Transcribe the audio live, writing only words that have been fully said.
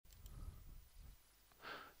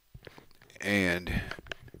And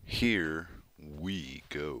here we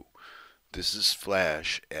go. This is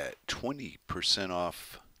Flash at 20%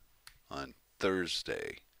 off on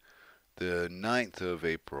Thursday, the 9th of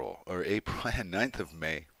April, or April, 9th of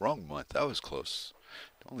May. Wrong month. I was close.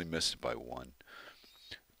 Only missed it by one.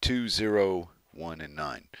 2, 0, 1, and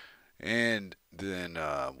 9. And then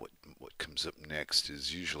what comes up next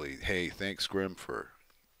is usually, hey, thanks, Grim, for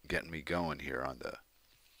getting me going here on the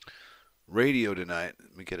radio tonight.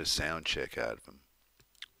 Let me get a sound check out of him.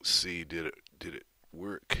 See, did it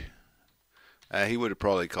work? He would have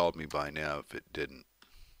probably called me by now if it didn't.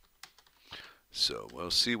 So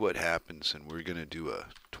we'll see what happens, and we're gonna do a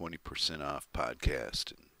 20% off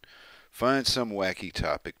podcast and find some wacky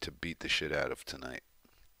topic to beat the shit out of tonight.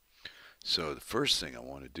 So the first thing I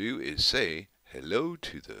want to do is say hello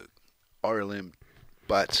to the RLM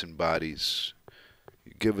bots and bodies.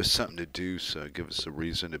 Give us something to do, so give us a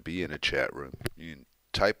reason to be in a chat room. You can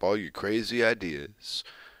type all your crazy ideas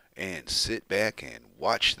and sit back and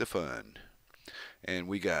watch the fun. And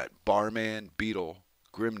we got Barman, Beetle,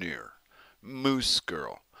 Grimnir, Moose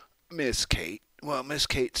Girl, Miss Kate. Well, Miss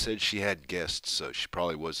Kate said she had guests, so she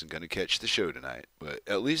probably wasn't going to catch the show tonight. But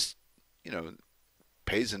at least,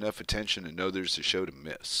 pays enough attention to know there's a show to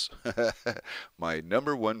miss. My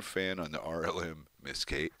number one fan on the RLM, Miss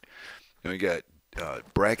Kate. And we got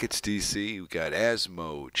Brackets DC, we got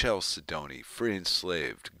Asmo, Chalcedony, Free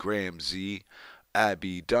Enslaved, Graham Z,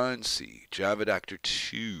 Abby Doncy, Java Doctor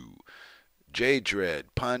 2, J Dread,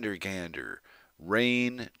 Pondergander,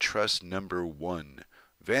 Rain, Trust Number 1,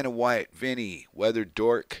 Vanna White, Vinny, Weather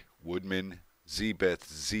Dork, Woodman,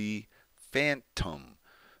 Zbeth Z, Phantom,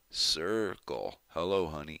 Circle, hello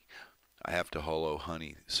honey, I have to hello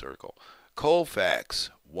honey Circle, Colfax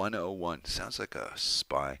 101, sounds like a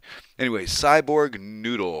spy. Anyway, Cyborg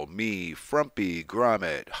Noodle, me, Frumpy,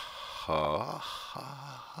 Grommet, ha ha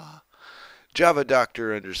ha, Java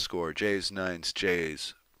Doctor underscore, J's Nines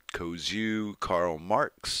J's, Kozu, Karl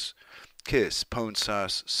Marx, Kiss, Pone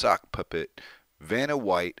Sauce, Sock Puppet, Vanna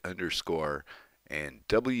White underscore, and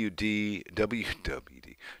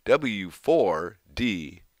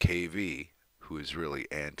W4DKV, who is really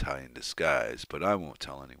anti in disguise, but I won't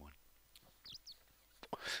tell anyone.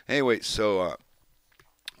 Anyway, so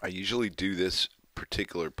I usually do this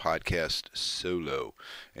particular podcast solo,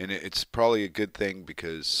 and it's probably a good thing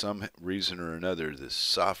because some reason or another this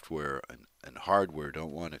software and hardware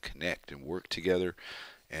don't want to connect and work together,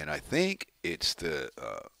 and I think it's the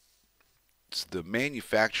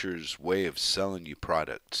manufacturer's way of selling you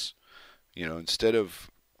products. Instead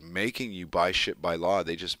of making you buy shit by law,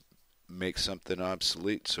 they just make something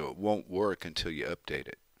obsolete so it won't work until you update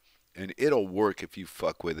it. And it'll work if you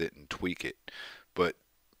fuck with it and tweak it. But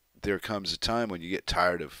there comes a time when you get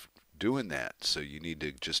tired of doing that, so you need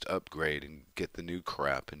to just upgrade and get the new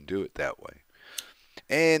crap and do it that way.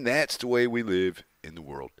 And that's the way we live in the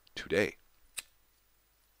world today.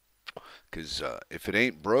 Because if it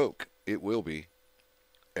ain't broke, it will be.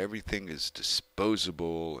 Everything is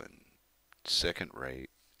disposable and second rate.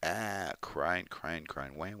 Crying, wham,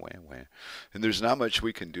 wham, wham. And there's not much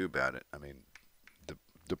we can do about it. I mean,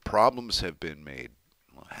 the problems have been made.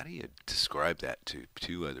 Well, how do you describe that to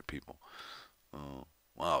two other people?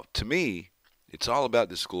 Well, to me, it's all about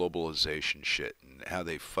this globalization shit and how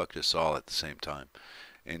they fucked us all at the same time.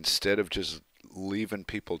 Instead of just leaving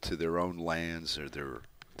people to their own lands or their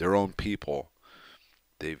own people,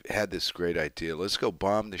 they've had this great idea. Let's go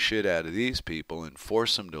bomb the shit out of these people and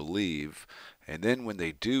force them to leave. And then when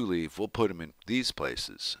they do leave, we'll put them in these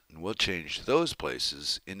places. And we'll change those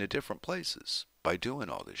places into different places by doing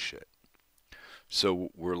all this shit. So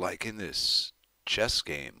we're like in this chess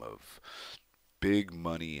game of big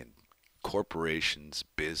money and corporations,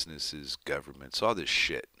 businesses, governments, all this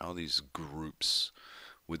shit. All these groups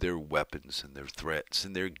with their weapons and their threats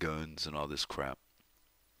and their guns and all this crap.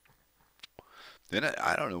 Then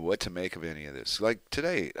I don't know what to make of any of this. Like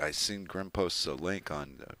today, I seen Grim posts a link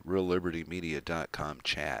on the RealLibertyMedia.com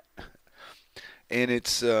chat. And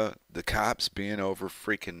it's the cops being over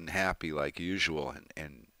freaking happy like usual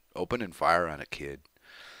and opening fire on a kid.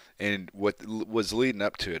 And what was leading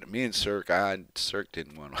up to it, me and Cirque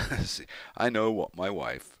didn't want to see. I know what my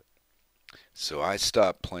wife, so I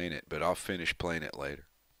stopped playing it, but I'll finish playing it later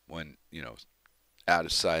when, out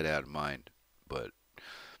of sight, out of mind. But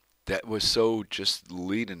that was so, just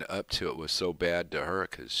leading up to it was so bad to her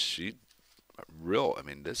because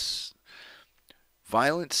this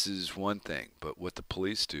violence is one thing, but what the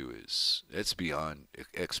police do is, it's beyond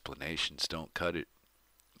explanations, don't cut it.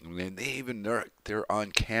 I mean, they're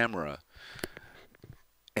on camera,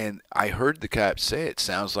 and I heard the cop say it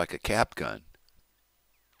sounds like a cap gun.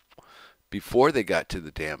 before they got to the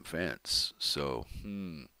damn fence. So,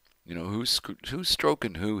 who's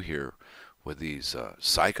stroking who here with these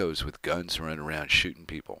psychos with guns running around shooting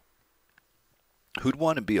people? Who'd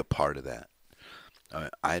want to be a part of that?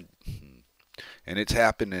 And it's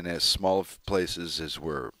happened in as small of places as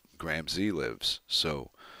where Graham Z lives.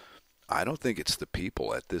 So I don't think it's the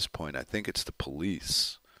people at this point. I think it's the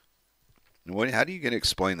police. How do you going to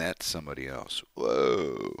explain that to somebody else?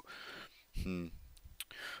 Whoa.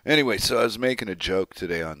 Anyway, so I was making a joke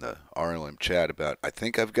today on the RLM chat about I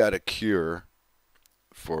think I've got a cure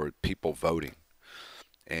for people voting.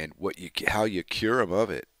 And how you cure them of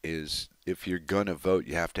it is if you're going to vote,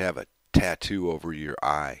 you have to have a tattoo over your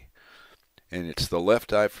eye. And it's the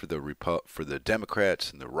left eye for the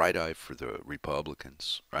Democrats and the right eye for the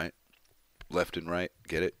Republicans, right? Left and right,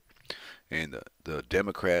 get it? And the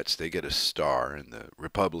Democrats, they get a star, and the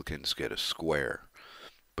Republicans get a square.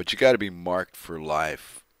 But you got to be marked for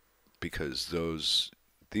life because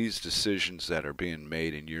these decisions that are being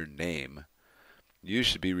made in your name, you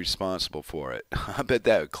should be responsible for it. I bet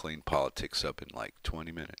that would clean politics up in like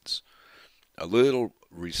 20 minutes. A little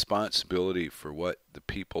responsibility for what the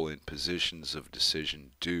people in positions of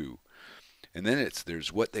decision do. And then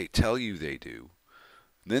there's what they tell you they do.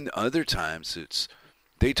 And then other times it's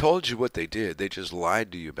they told you what they did. They just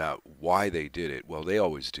lied to you about why they did it. Well, they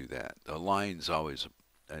always do that. The lying's always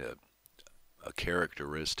a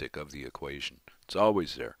characteristic of the equation. It's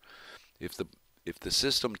always there. If the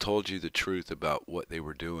system told you the truth about what they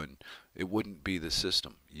were doing, it wouldn't be the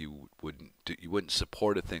system. You wouldn't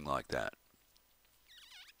support a thing like that.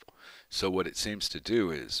 So what it seems to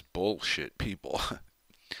do is bullshit people.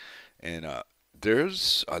 And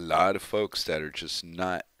there's a lot of folks that are just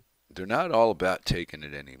they're not all about taking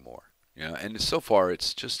it anymore. And so far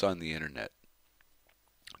it's just on the internet.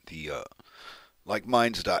 Like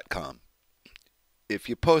minds.com. If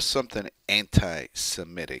you post something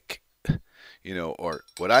anti-Semitic, or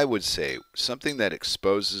what I would say, something that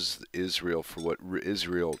exposes Israel for what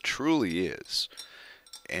Israel truly is,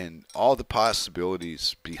 and all the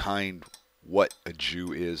possibilities behind what a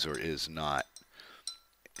Jew is or is not,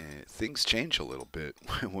 things change a little bit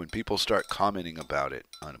when people start commenting about it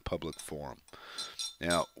on a public forum.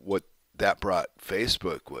 Now, what that brought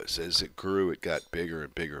Facebook was, as it grew, it got bigger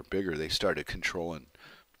and bigger and bigger. They started controlling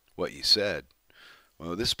what you said.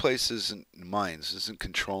 Well, this place isn't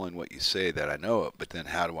controlling what you say that I know of, but then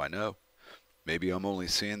how do I know? Maybe I'm only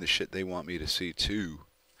seeing the shit they want me to see too.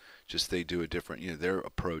 Just they do a different, their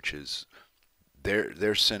approach is,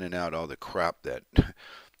 they're sending out all the crap that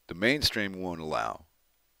the mainstream won't allow.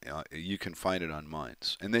 You can find it on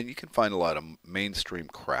Minds. And then you can find a lot of mainstream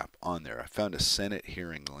crap on there. I found a Senate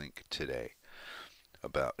hearing link today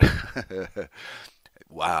about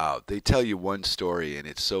wow, they tell you one story and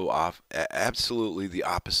it's so absolutely the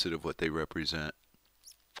opposite of what they represent.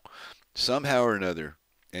 Somehow or another,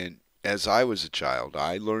 and as I was a child,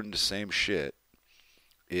 I learned the same shit,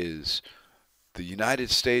 is the United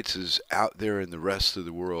States is out there in the rest of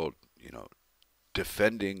the world,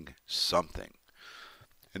 defending something.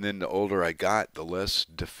 And then the older I got, the less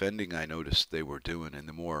defending I noticed they were doing, and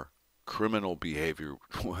the more criminal behavior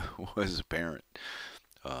was apparent.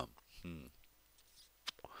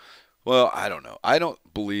 Well, I don't know. I don't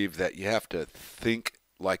believe that you have to think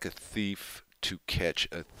like a thief to catch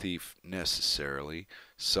a thief necessarily.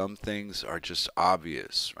 Some things are just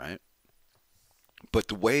obvious, right? But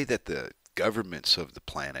the way that the governments of the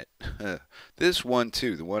planet, this one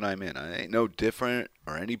too, the one I'm in, I ain't no different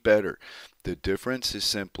or any better. The difference is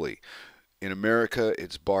simply, in America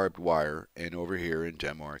it's barbed wire, and over here in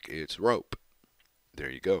Denmark it's rope. There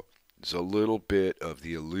you go. It's a little bit of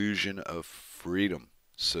the illusion of freedom,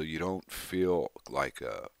 so you don't feel like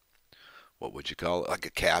what would you call it, like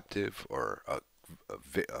a captive or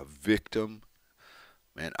a victim.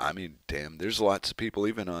 Man, I mean, damn, there's lots of people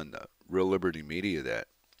even on RealLibertyMedia that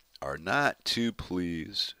are not too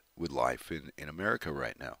pleased with life in America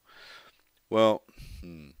right now. Well,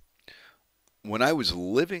 when I was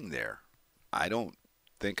living there, I don't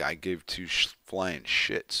think I gave two flying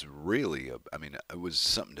shits, really. I mean, it was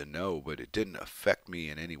something to know, but it didn't affect me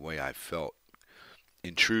in any way I felt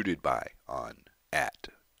intruded by,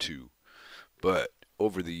 to. But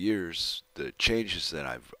over the years, the changes that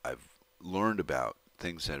I've learned about,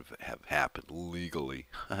 things that have happened legally,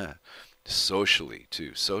 socially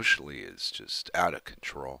too. Socially is just out of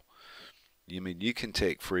control. I mean, you can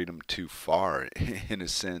take freedom too far in a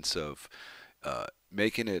sense of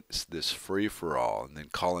making it this free-for-all and then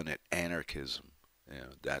calling it anarchism.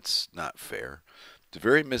 That's not fair. It's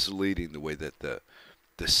very misleading the way that the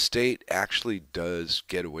state actually does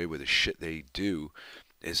get away with the shit they do,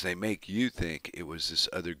 is they make you think it was this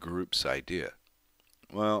other group's idea.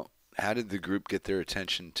 Well, how did the group get their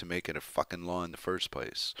attention to make it a fucking law in the first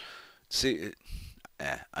place? See,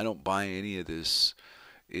 I don't buy any of this.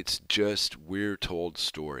 It's just we're told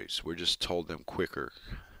stories. We're just told them quicker.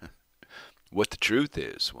 What the truth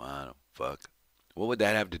is, well, I don't fuck. What would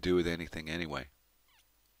that have to do with anything anyway?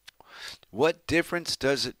 What difference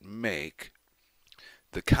does it make?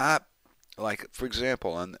 The cop, like for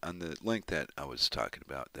example, on the link that I was talking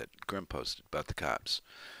about, that Grim posted about the cops,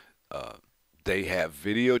 uh, they have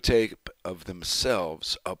videotape of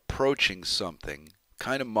themselves approaching something,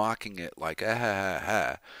 kind of mocking it, like ah ha ha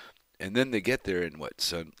ha, and then they get there and what?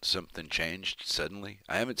 Something changed suddenly.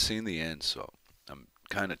 I haven't seen the end, so I'm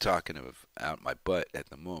kind of talking of out my butt at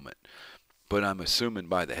the moment. But I'm assuming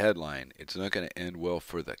by the headline, it's not going to end well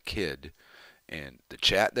for the kid. And the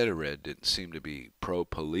chat that I read didn't seem to be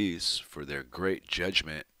pro-police for their great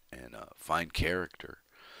judgment and fine character.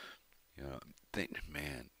 You know,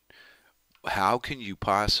 man, how can you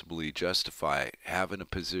possibly justify having a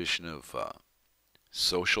position of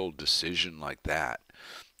social decision like that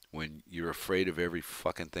when you're afraid of every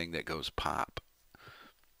fucking thing that goes pop?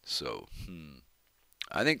 So,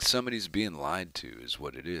 I think somebody's being lied to is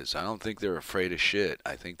what it is. I don't think they're afraid of shit.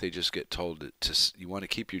 I think they just get told you want to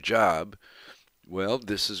keep your job. Well,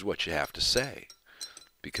 this is what you have to say.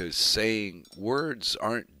 Because saying words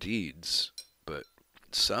aren't deeds, but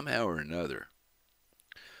somehow or another,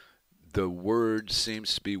 the word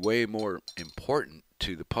seems to be way more important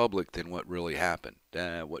to the public than what really happened.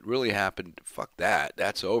 What really happened, fuck that.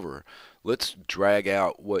 That's over. Let's drag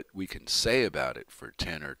out what we can say about it for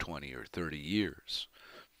 10 or 20 or 30 years.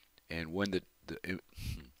 And when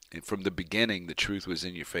from the beginning, the truth was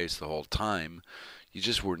in your face the whole time, you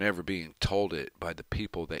just were never being told it by the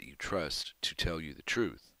people that you trust to tell you the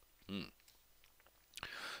truth.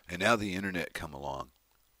 And now the internet come along.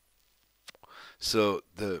 So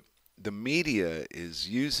the media is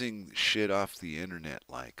using shit off the internet,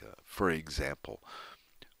 like, for example,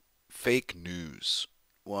 fake news.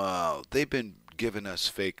 Wow, they've been giving us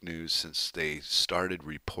fake news since they started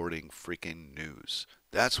reporting freaking news.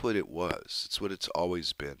 That's what it was. It's what it's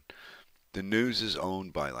always been. The news is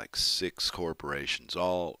owned by like 6 corporations,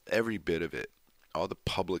 every bit of it. All the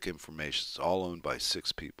public information is all owned by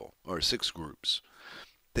 6 people or 6 groups.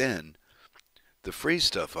 Then the free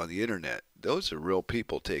stuff on the internet, those are real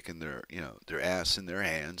people taking their ass in their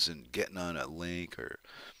hands and getting on a link or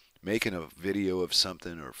making a video of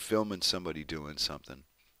something or filming somebody doing something.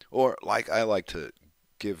 Or like I like to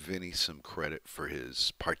give Vinny some credit for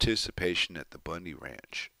his participation at the Bundy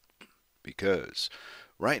Ranch, because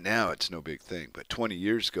right now it's no big thing, but 20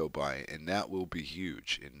 years go by and that will be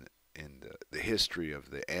huge in the history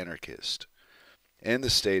of the anarchist and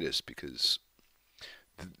the statist, because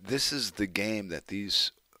this is the game that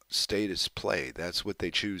these statists play. That's what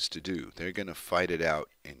they choose to do. They're going to fight it out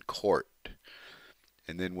in court.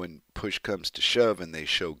 And then when push comes to shove and they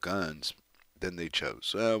show guns, then they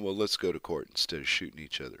chose, well, let's go to court instead of shooting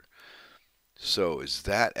each other. So is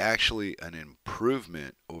that actually an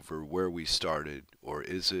improvement over where we started, or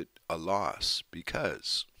is it a loss?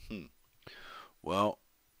 Because, well,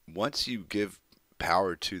 once you give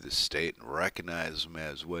power to the state and recognize them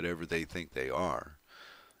as whatever they think they are,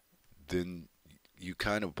 then you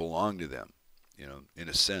kind of belong to them, in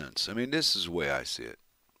a sense. I mean, this is the way I see it.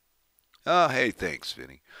 Oh, hey, thanks,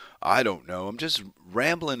 Vinny. I don't know. I'm just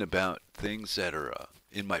rambling about things that are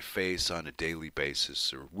in my face on a daily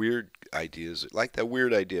basis, or weird ideas, like that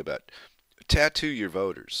weird idea about tattoo your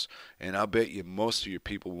voters. And I'll bet you most of your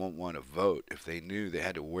people won't want to vote if they knew they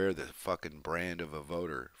had to wear the fucking brand of a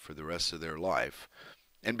voter for the rest of their life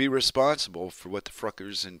and be responsible for what the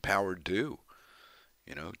fuckers in power do.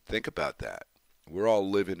 Think about that. We're all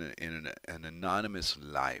living in an anonymous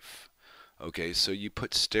life. Okay, so you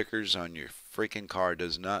put stickers on your freaking car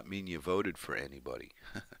does not mean you voted for anybody.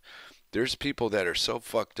 There's people that are so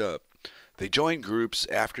fucked up, they join groups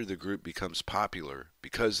after the group becomes popular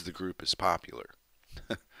because the group is popular.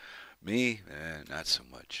 Me, not so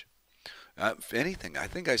much. If anything, I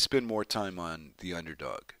think I spend more time on the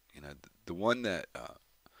underdog. The one that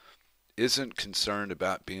isn't concerned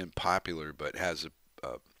about being popular but has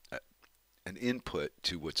an input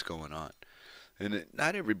to what's going on. And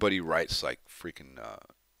not everybody writes like freaking,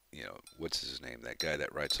 what's his name? That guy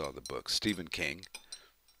that writes all the books, Stephen King.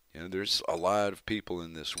 There's a lot of people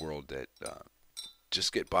in this world that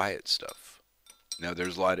just get by at stuff. Now,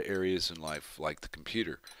 there's a lot of areas in life, like the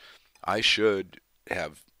computer. I should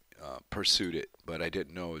have pursued it, but I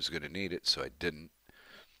didn't know I was going to need it, so I didn't.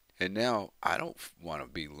 And now I don't want to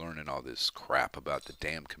be learning all this crap about the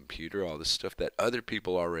damn computer, all this stuff that other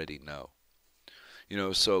people already know.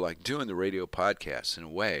 So like doing the radio podcast in a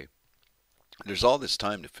way, there's all this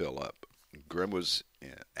time to fill up. Grim was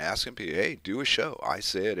asking people, hey, do a show. I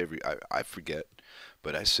say it I forget,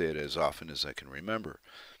 but I say it as often as I can remember.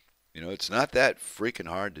 It's not that freaking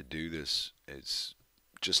hard to do this. It's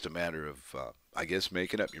just a matter of, I guess,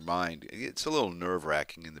 making up your mind. It's a little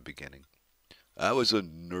nerve-wracking in the beginning. I was a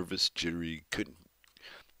nervous, jittery,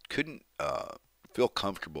 couldn't feel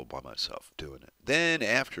comfortable by myself doing it. Then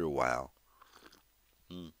after a while,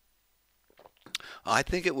 I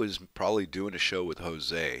think it was probably doing a show with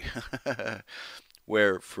Jose,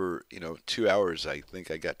 where for 2 hours I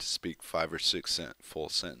think I got to speak 5 or 6 full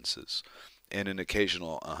sentences, and an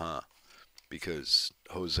occasional because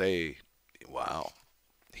Jose, wow,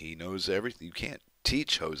 he knows everything. You can't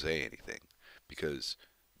teach Jose anything because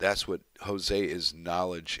that's what Jose is,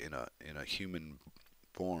 knowledge in a human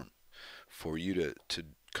form for you to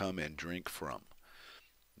come and drink from.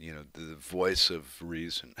 The voice of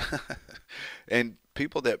reason. And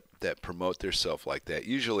people that promote themselves like that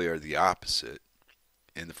usually are the opposite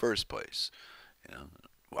in the first place.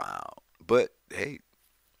 Wow. But hey,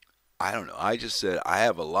 I don't know. I just said I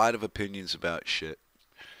have a lot of opinions about shit,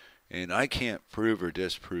 and I can't prove or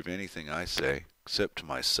disprove anything I say except to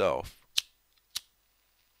myself.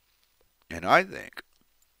 And I think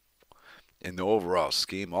in the overall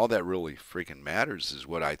scheme, all that really freaking matters is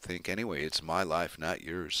what I think anyway. It's my life, not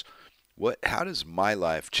yours. How does my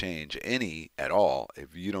life change any at all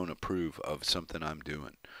if you don't approve of something I'm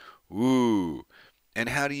doing? Ooh. And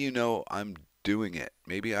how do you know I'm doing it?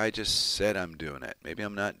 Maybe I just said I'm doing it. Maybe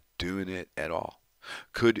I'm not doing it at all.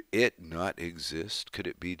 Could it not exist? Could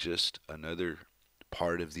it be just another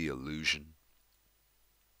part of the illusion?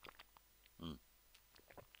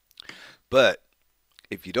 But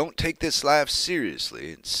if you don't take this life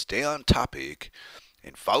seriously and stay on topic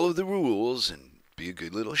and follow the rules and be a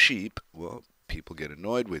good little sheep, well, people get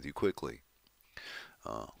annoyed with you quickly.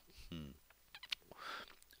 I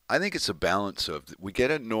think it's a balance of, we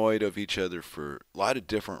get annoyed of each other for a lot of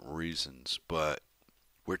different reasons, but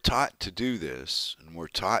we're taught to do this, and we're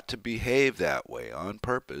taught to behave that way on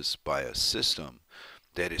purpose by a system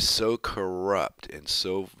that is so corrupt and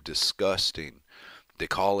so disgusting. They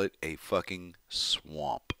call it a fucking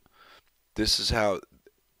swamp. This is how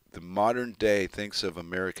the modern day thinks of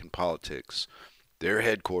American politics. Their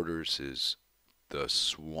headquarters is the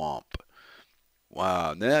swamp.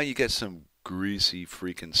 Wow, now you get some greasy,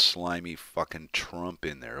 freaking, slimy fucking Trump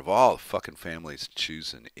in there. Of all fucking families to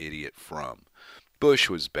choose an idiot from. Bush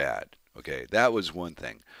was bad. Okay, that was one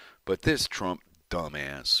thing. But this Trump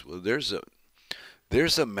dumbass, well, there's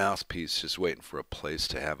a mouthpiece just waiting for a place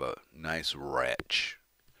to have a nice wretch.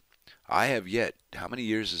 I have yet, how many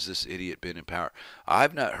years has this idiot been in power?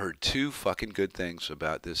 I've not heard two fucking good things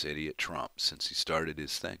about this idiot Trump since he started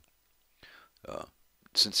his thing.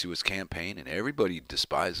 Since he was campaigning, everybody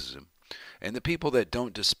despises him. And the people that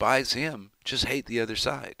don't despise him just hate the other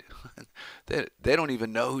side. They don't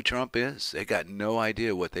even know who Trump is. They got no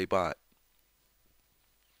idea what they bought.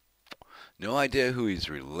 No idea who he's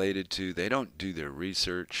related to. They don't do their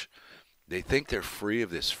research. They think they're free of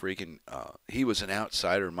this freaking, he was an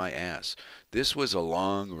outsider, my ass. This was a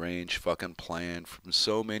long-range fucking plan from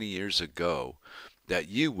so many years ago that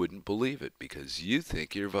you wouldn't believe it because you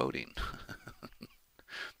think you're voting.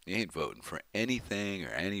 You ain't voting for anything or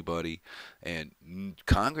anybody. And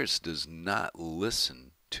Congress does not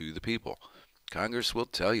listen to the people. Congress will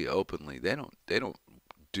tell you openly they don't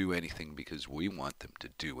do anything because we want them to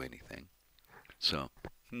do anything. So,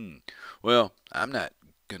 well, I'm not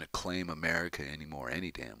going to claim America anymore any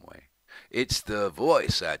damn way. It's the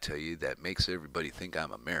voice, I tell you, that makes everybody think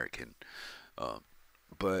I'm American.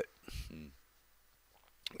 But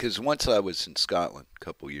because once I was in Scotland a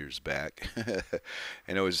couple years back,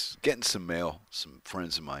 and I was getting some mail. Some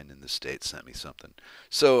friends of mine in the States sent me something.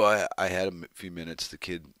 So I had a few minutes.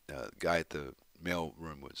 The guy at the mail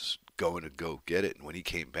room was going to go get it. And when he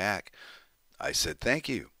came back, I said, thank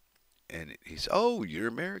you. And he said, oh, you're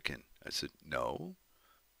American. I said, no,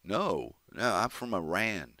 I'm from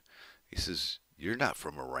Iran. He says, you're not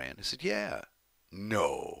from Iran. I said, yeah.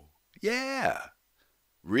 No. Yeah.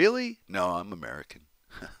 Really? No, I'm American.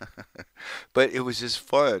 But it was just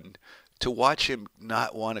fun to watch him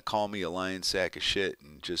not want to call me a lying sack of shit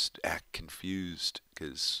and just act confused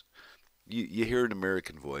because you hear an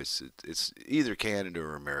American voice. It's either Canada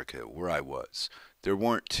or America where I was. There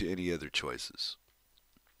weren't any other choices.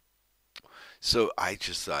 So I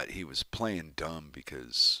just thought he was playing dumb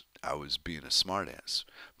because I was being a smartass.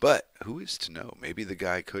 But who is to know? Maybe the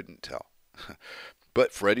guy couldn't tell.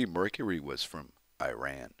 But Freddie Mercury was from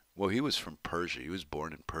Iran. Well, he was from Persia. He was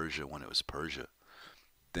born in Persia when it was Persia.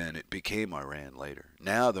 then it became Iran later.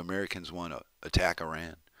 Now the Americans want to attack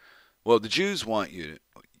Iran. Well, the Jews want you,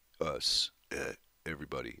 us,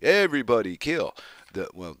 everybody kill.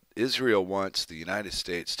 Well, Israel wants the United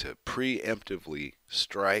States to preemptively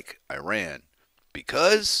strike Iran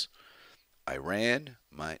because Iran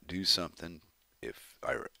might do something if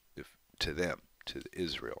to them, to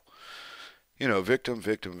Israel. Victim,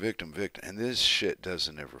 and this shit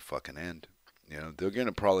doesn't ever fucking end. They're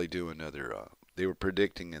gonna probably do another. They were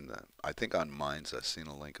predicting I think on Minds, I've seen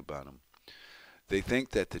a link about them. They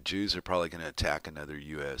think that the Jews are probably gonna attack another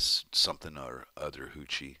U.S. something or other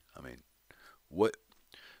hoochie. I mean, what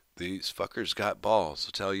these fuckers got balls,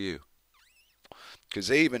 I'll tell you. Because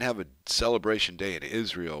they even have a celebration day in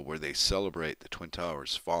Israel where they celebrate the Twin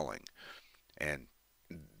Towers falling, and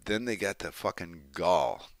then they got the fucking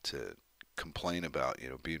gall to complain about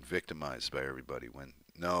being victimized by everybody when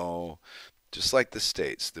no, just like the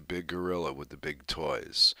States, the big gorilla with the big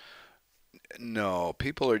toys. No,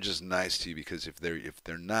 people are just nice to you because if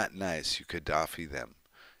they're not nice, you Gaddafi them.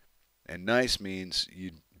 And nice means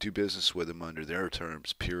you do business with them under their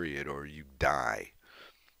terms, period, or you die.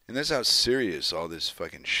 And that's how serious all this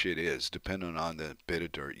fucking shit is, depending on the bit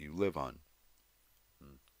of dirt you live on.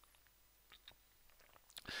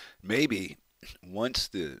 Maybe once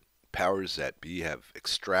the powers that be have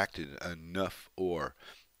extracted enough or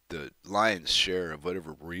the lion's share of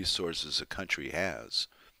whatever resources a country has,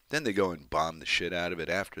 then they go and bomb the shit out of it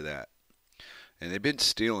after that. And they've been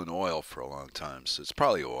stealing oil for a long time, so it's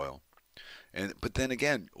probably oil. But then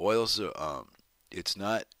again, oil's it's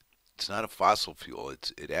not a fossil fuel.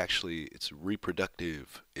 It's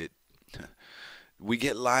reproductive. We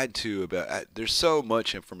get lied to about. There's so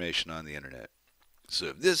much information on the internet. So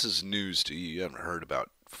if this is news to you, you haven't heard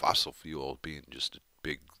about fossil fuel being just a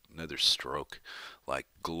big another stroke, like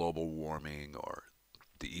global warming or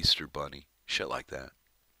the Easter Bunny, shit like that.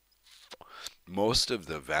 Most of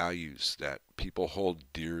the values that people hold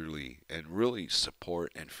dearly and really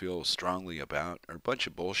support and feel strongly about are a bunch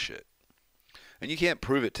of bullshit. And you can't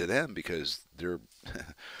prove it to them because they're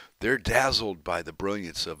dazzled by the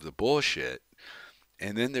brilliance of the bullshit.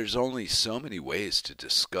 And then there's only so many ways to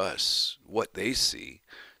discuss what they see.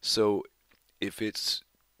 So if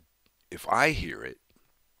I hear it,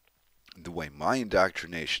 the way my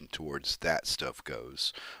indoctrination towards that stuff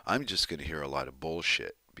goes, I'm just going to hear a lot of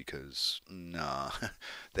bullshit because, nah,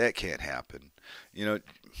 that can't happen.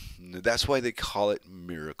 That's why they call it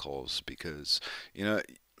miracles because,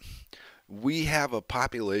 we have a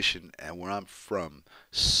population, and where I'm from,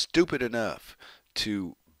 stupid enough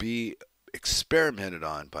to be experimented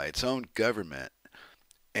on by its own government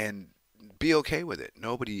and be okay with it.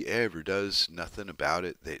 Nobody ever does nothing about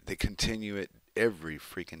it. They continue it every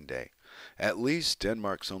freaking day. At least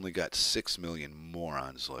Denmark's only got 6 million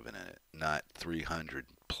morons living in it, not 300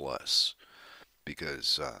 plus.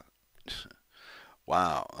 Because,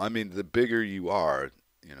 wow, I mean, the bigger you are,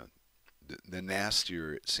 the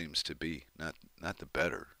nastier it seems to be, not the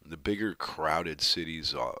better. The bigger crowded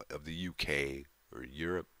cities of the UK or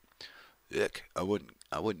Europe, ick, I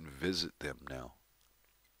wouldn't visit them now.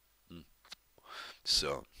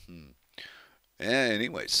 So,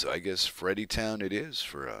 anyway, so I guess Freddy Town it is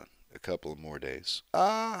for a couple of more days.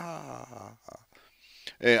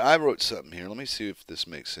 Hey, I wrote something here. Let me see if this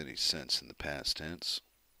makes any sense in the past tense.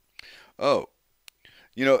 Oh,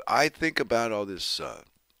 I think about all this.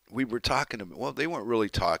 We were talking about, well, they weren't really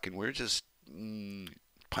talking. We were just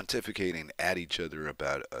pontificating at each other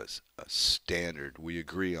about a standard we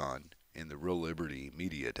agree on in the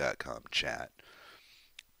RealLibertyMedia.com chat.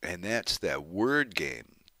 And that's that word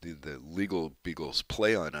game. The legal beagles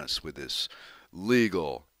play on us with this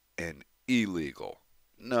legal and illegal.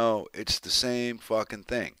 No, it's the same fucking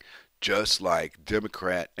thing. Just like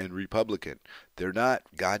Democrat and Republican. They're not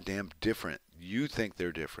goddamn different. You think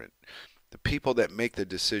they're different. The people that make the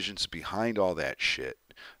decisions behind all that shit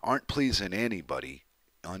aren't pleasing anybody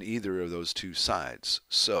on either of those two sides.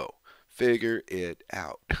 So, figure it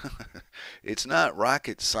out. It's not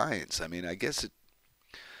rocket science. I mean, I guess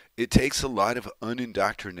it takes a lot of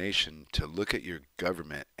unindoctrination to look at your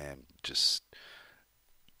government and just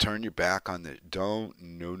turn your back on the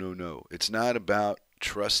no. It's not about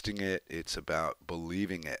trusting it. It's about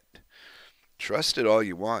believing it. Trust it all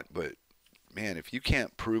you want, but man, if you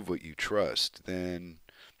can't prove what you trust, then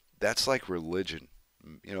that's like religion.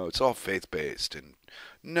 It's all faith-based. And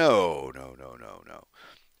no.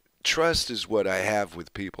 Trust is what I have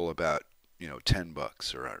with people about,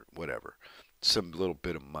 $10 or whatever. Some little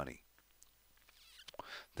bit of money.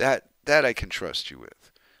 That I can trust you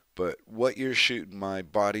with. But what you're shooting my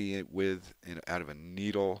body with out of a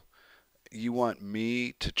needle, you want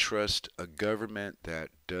me to trust a government that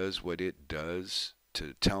does what it does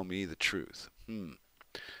to tell me the truth?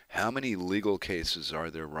 How many legal cases are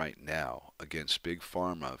there right now against Big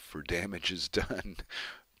Pharma for damages done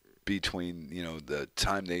between, the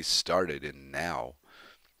time they started and now?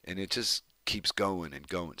 And it just keeps going and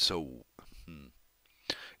going. So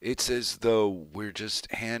it's as though we're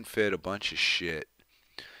just hand-fed a bunch of shit,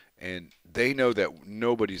 and they know that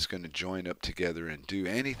nobody's going to join up together and do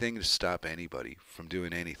anything to stop anybody from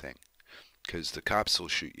doing anything, because the cops will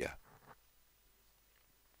shoot you.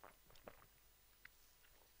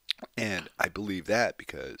 And I believe that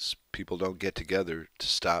because people don't get together to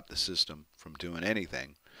stop the system from doing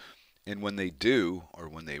anything. And when they do, or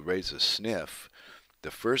when they raise a sniff,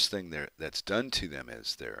 the first thing that's done to them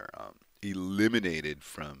is they're eliminated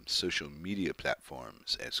from social media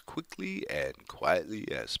platforms as quickly and quietly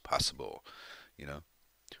as possible. You know,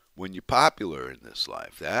 when you're popular in this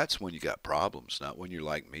life, that's when you got problems, not when you're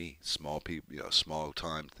like me, small people, small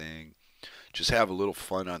time thing. Just have a little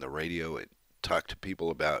fun on the radio and talk to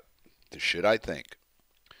people about the shit I think.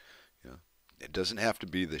 It doesn't have to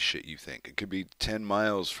be the shit you think. It could be 10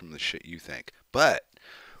 miles from the shit you think. But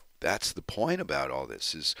that's the point about all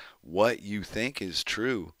this, is what you think is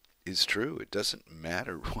true is true. It doesn't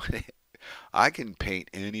matter what I can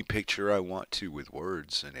paint any picture I want to with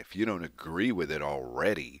words, and if you don't agree with it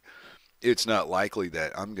already, it's not likely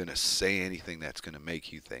that I'm going to say anything that's going to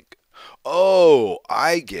make you think, oh,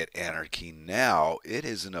 I get anarchy now. It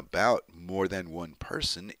isn't about more than one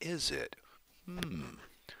person, is it?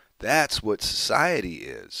 That's what society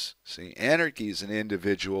is. See, anarchy is an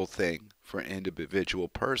individual thing for an individual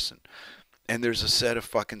person. And there's a set of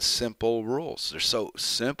fucking simple rules. They're so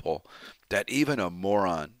simple that even a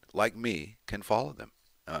moron like me can follow them.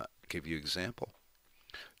 Give you an example.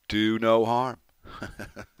 Do no harm.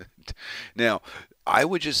 Now, I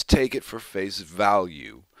would just take it for face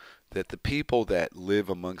value that the people that live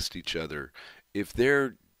amongst each other, if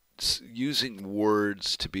they're using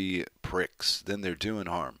words to be pricks, then they're doing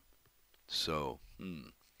harm. So,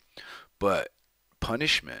 but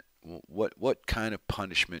punishment, what kind of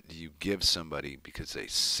punishment do you give somebody because they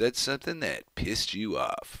said something that pissed you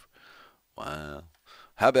off? Wow.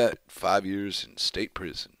 How about 5 years in state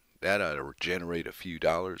prison? That ought to generate a few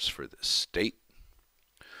dollars for the state.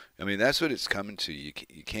 I mean, that's what it's coming to. You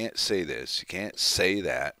can't say this. You can't say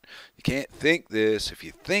that. You can't think this. If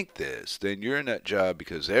you think this, then you're in that job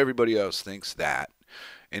because everybody else thinks that.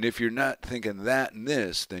 And if you're not thinking that and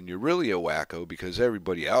this, then you're really a wacko because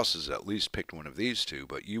everybody else has at least picked one of these two,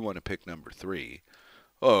 but you want to pick number 3.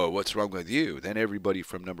 Oh, what's wrong with you? Then everybody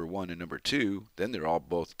from number 1 and number 2, then they're all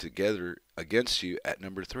both together against you at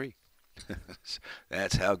number 3.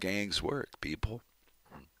 That's how gangs work, people.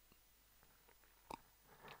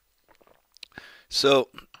 So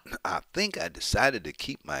I think I decided to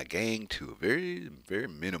keep my gang to a very, very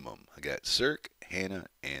minimum. I got Cirque, Hannah,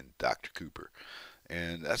 and Dr. Cooper.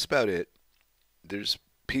 And that's about it. There's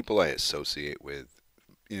people I associate with,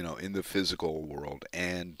 in the physical world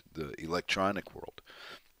and the electronic world.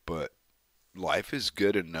 But life is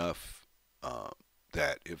good enough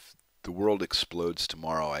that if the world explodes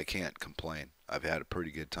tomorrow, I can't complain. I've had a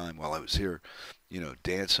pretty good time while I was here,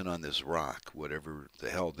 dancing on this rock, whatever the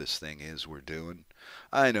hell this thing is we're doing.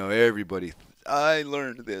 I know everybody, I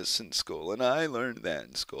learned this in school, and I learned that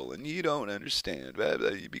in school, and you don't understand, blah,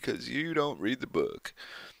 blah, because you don't read the book.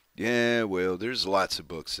 Yeah, well, there's lots of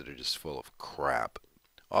books that are just full of crap.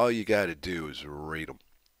 All you got to do is read them.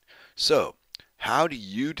 So, how do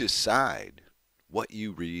you decide what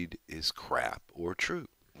you read is crap or true?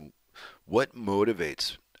 What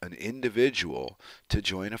motivates an individual to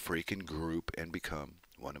join a freaking group and become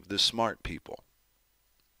one of the smart people?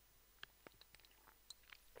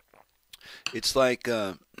 It's like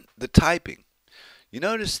the typing. You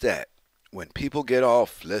notice that when people get all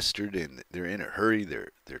flustered and they're in a hurry,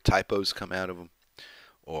 their typos come out of them.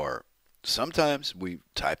 Or sometimes we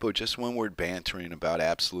typo just when we're bantering about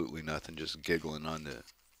absolutely nothing, just giggling on the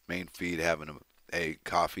main feed, having a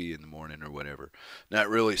coffee in the morning or whatever. Not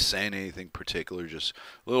really saying anything particular, just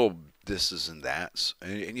little thises and that's.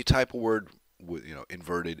 And you type a word with,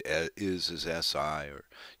 inverted is SI, or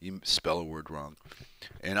you spell a word wrong.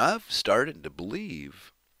 And I've started to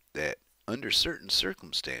believe that under certain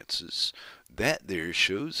circumstances, that there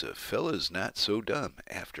shows a fella's not so dumb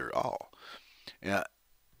after all. Now,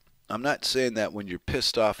 I'm not saying that when you're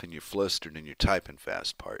pissed off and you're flustered and you're typing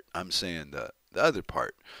fast part. I'm saying the other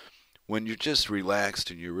part. When you're just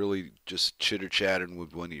relaxed and you're really just chitter-chattering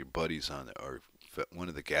with one of your buddies or one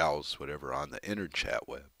of the gals, whatever, on the inner chat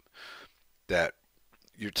web, that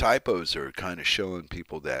your typos are kind of showing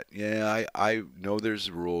people that, yeah, I know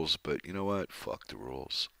there's rules, but you know what? Fuck the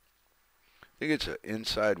rules. I think it's an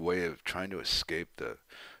inside way of trying to escape the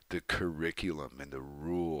curriculum and the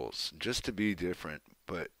rules just to be different.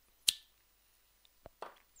 But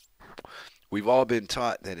we've all been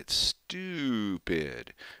taught that it's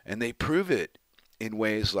stupid, and they prove it in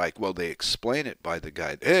ways like, well, they explain it by the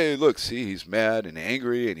guy. Hey, look, see, he's mad and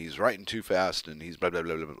angry, and he's writing too fast, and he's blah blah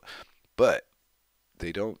blah blah blah. But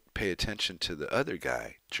they don't pay attention to the other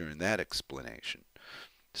guy during that explanation.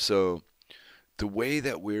 So the way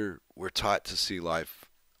that we're taught to see life,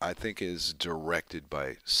 I think, is directed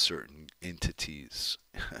by certain entities,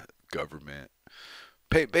 government.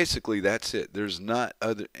 Basically, that's it. There's not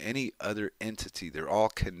any other entity. They're all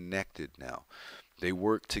connected now. They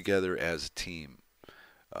work together as a team.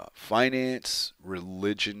 Finance,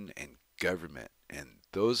 religion, and government, and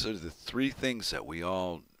those are the three things that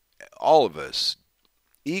all of us,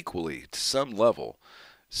 equally to some level,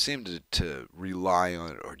 seem to rely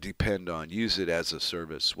on or depend on, use it as a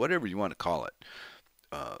service, whatever you want to call it.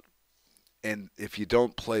 Uh, and if you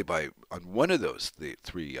don't play by on one of those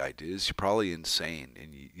three ideas, you're probably insane,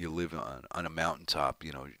 and you live on a mountaintop,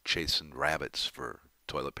 chasing rabbits for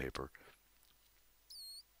toilet paper.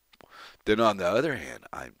 Then on the other hand,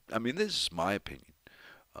 I mean, this is my opinion,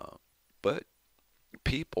 uh, but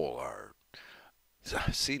people are,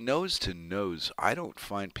 see, nose to nose, I don't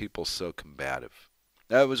find people so combative.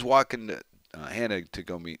 I was walking Hannah to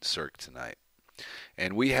go meet Cirque tonight,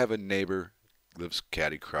 and we have a neighbor lives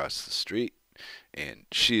catty across the street, and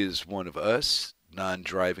she is one of us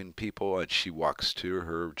non-driving people, and she walks to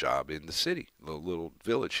her job in the city, little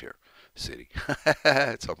village here, city.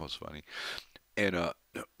 It's almost funny. And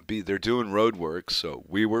they're doing road work, so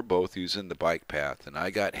we were both using the bike path, and I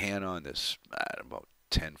got Hannah on this, I don't know, about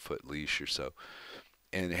 10-foot leash or so.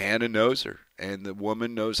 And Hannah knows her, and the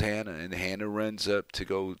woman knows Hannah, and Hannah runs up to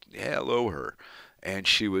go hello her, and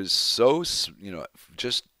she was so,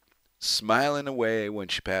 just smiling away when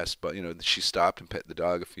she passed. But she stopped and pet the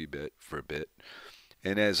dog for a bit,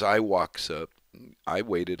 and as I walks up, I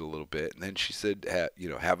waited a little bit, and then she said,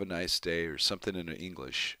 have a nice day or something in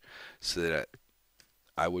English, so that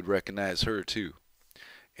I would recognize her too.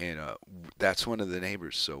 And that's one of the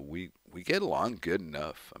neighbors, so we get along good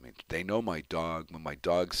enough. I mean, they know my dog. When my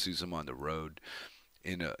dog sees them on the road,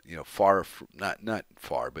 in a far not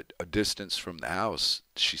far, but a distance from the house,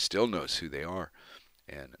 she still knows who they are.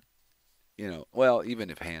 And well, even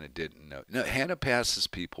if Hannah didn't know, no, Hannah passes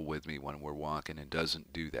people with me when we're walking and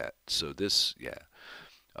doesn't do that. So this, yeah.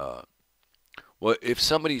 Uh, well, if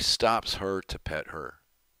somebody stops her to pet her,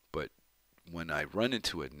 but when I run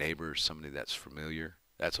into a neighbor, somebody that's familiar,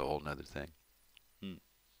 that's a whole nother thing. Hmm.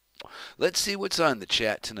 Let's see what's on the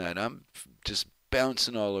chat tonight. I'm just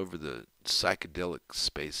bouncing all over the psychedelic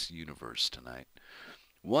space universe tonight.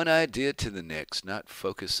 One idea to the next, not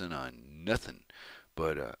focusing on nothing.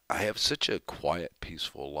 But I have such a quiet,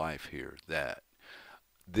 peaceful life here that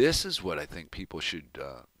this is what I think people should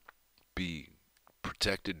be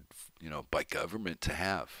protected, by government to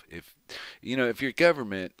have. If your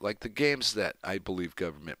government, like the games that I believe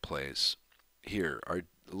government plays here, are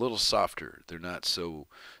a little softer. They're not so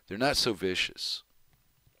vicious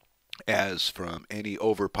as from any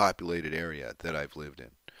overpopulated area that I've lived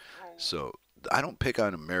in. So I don't pick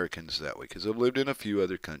on Americans that way because I've lived in a few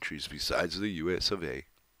other countries besides the U.S. of A.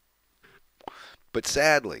 But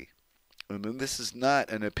sadly, and this is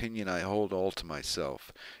not an opinion I hold all to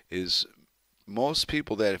myself, is most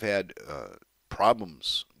people that have had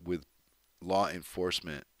problems with law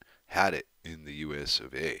enforcement had it in the U.S.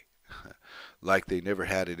 of A. Like they never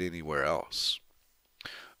had it anywhere else.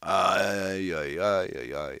 Ay, ay,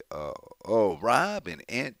 ay, ay, ay. Rob and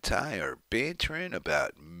Aunt Ty are bantering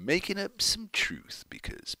about making up some truth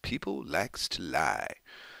because people likes to lie.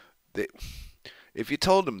 They, if you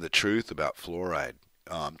told them the truth about fluoride,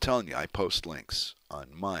 I'm telling you, I post links on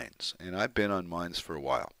Minds, and I've been on Minds for a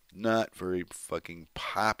while. Not very fucking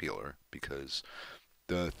popular because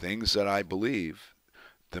the things that I believe,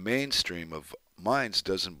 the mainstream of Minds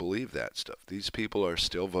doesn't believe that stuff. These people are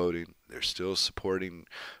still voting. They're still supporting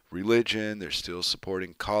religion. They're still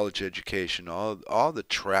supporting college education. All the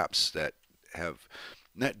traps that have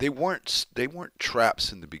they weren't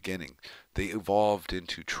traps in the beginning. They evolved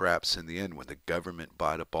into traps in the end when the government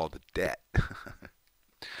bought up all the debt.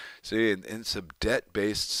 See, and it's a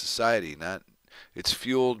debt-based society. Not it's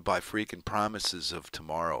fueled by freaking promises of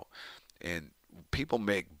tomorrow, and people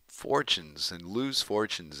make fortunes and lose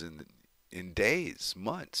fortunes in days,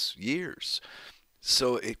 months, years.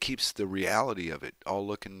 So it keeps the reality of it all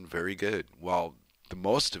looking very good, while the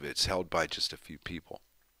most of it's held by just a few people.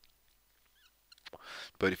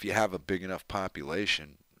 But if you have a big enough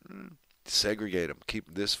population, segregate them.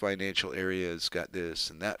 Keep this financial area has got this,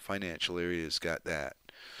 and that financial area has got that.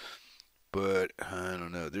 But I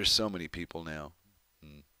don't know. There's so many people now.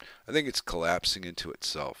 I think it's collapsing into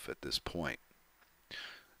itself at this point.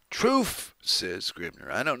 Truth, says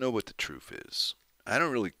Grimner. I don't know what the truth is. I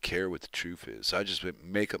don't really care what the truth is. I just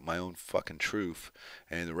make up my own fucking truth,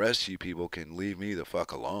 and the rest of you people can leave me the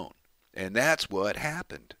fuck alone. And that's what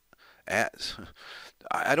happened.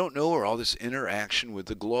 I don't know where all this interaction with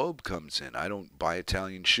the globe comes in. I don't buy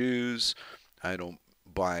Italian shoes. I don't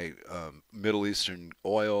buy Middle Eastern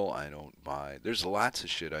oil. I don't buy. There's lots of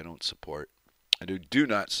shit I don't support. I do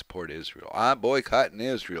not support Israel. I'm boycotting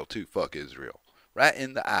Israel too. Fuck Israel. Right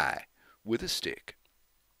in the eye with a stick.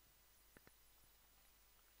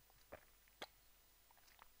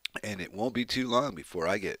 And it won't be too long before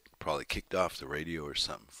I get probably kicked off the radio or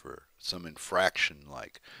something for some infraction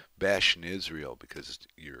like bashing Israel because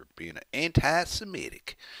you're being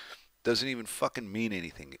anti-Semitic. Doesn't even fucking mean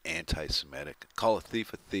anything, anti-Semitic. Call a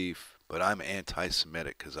thief, but I'm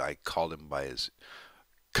anti-Semitic because I called him by his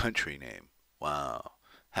country name. Wow.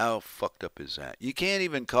 How fucked up is that? You can't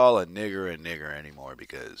even call a nigger anymore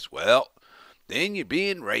because, well, then you're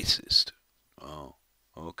being racist. Oh,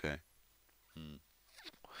 okay.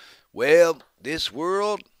 Well, this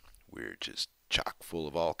world, we're just chock full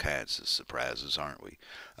of all kinds of surprises, aren't we?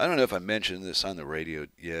 I don't know if I mentioned this on the radio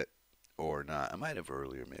yet or not. I might have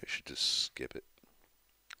earlier. Maybe I should just skip it.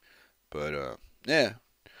 But, yeah.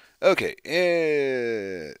 Okay.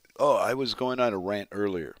 Oh, I was going on a rant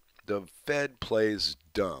earlier. The Fed plays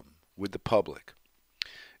dumb with the public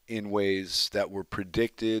in ways that were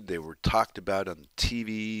predicted. They were talked about on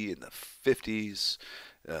TV in the 50s.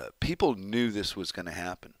 People knew this was going to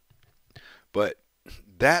happen. But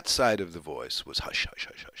that side of the voice was hush, hush,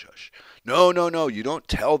 hush, hush, hush. No, you don't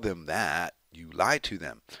tell them that. You lie to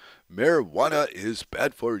them. Marijuana is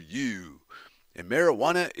bad for you. And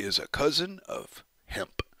marijuana is a cousin of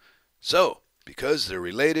hemp. So, because they're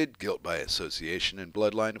related, guilt by association and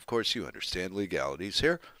bloodline, of course you understand legalities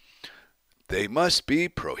here, they must be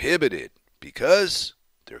prohibited because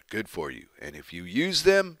they're good for you. And if you use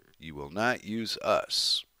them, you will not use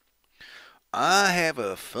us. I have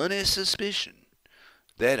a funny suspicion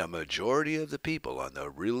that a majority of the people on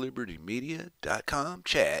the RealLibertyMedia.com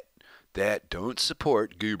chat that don't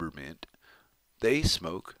support Gooberment, they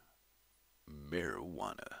smoke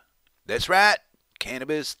marijuana. That's right,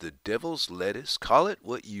 cannabis, the devil's lettuce, call it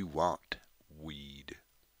what you want, weed.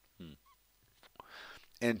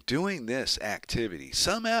 And doing this activity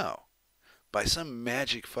somehow, by some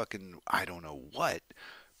magic fucking I don't know what,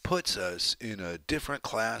 puts us in a different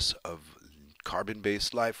class of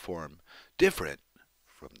carbon-based life form, different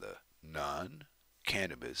from the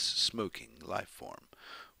non-cannabis smoking life form.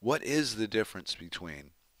 What is the difference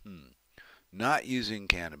between not using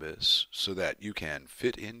cannabis so that you can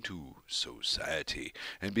fit into society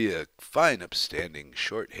and be a fine, upstanding,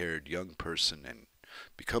 short-haired young person and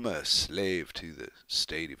become a slave to the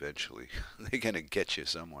state eventually? They're going to get you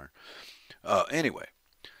somewhere. Anyway,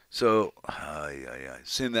 so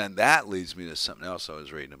then that leads me to something else I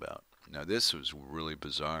was reading about. Now, this was really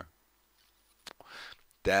bizarre.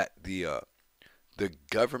 That the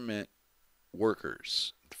government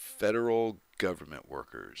workers, federal government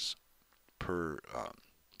workers,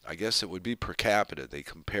 I guess it would be per capita. They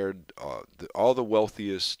compared all the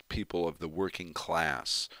wealthiest people of the working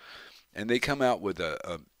class, and they come out with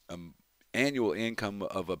a annual income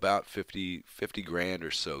of about 50 grand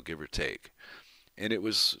or so, give or take. And it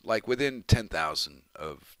was like within 10,000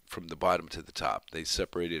 of from the bottom to the top. They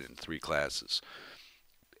separated in three classes.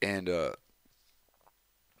 And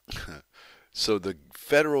so the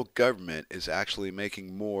federal government is actually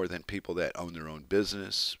making more than people that own their own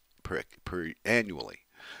business per annually.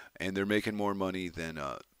 And they're making more money than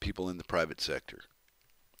people in the private sector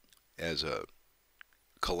as a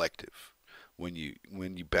collective. When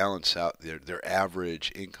you balance out their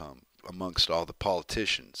average income amongst all the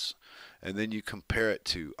politicians, and then you compare it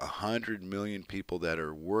to 100 million people that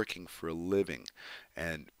are working for a living,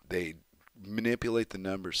 and they manipulate the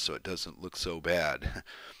numbers so it doesn't look so bad.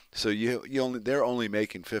 So they're only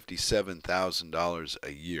making $57,000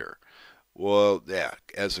 a year. Well, yeah,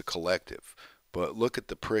 as a collective. But look at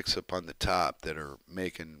the pricks up on the top that are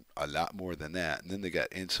making a lot more than that. And then they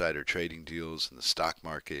got insider trading deals in the stock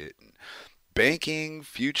market, and banking,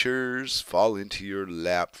 futures fall into your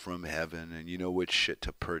lap from heaven, and you know which shit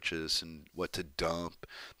to purchase and what to dump.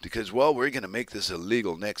 Because, well, we're going to make this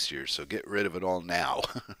illegal next year, so get rid of it all now.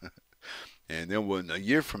 And then a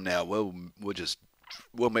year from now, we'll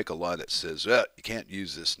make a law that says, well, you can't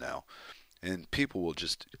use this now. And people will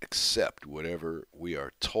just accept whatever we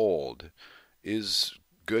are told is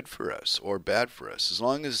good for us or bad for us, as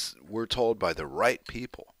long as we're told by the right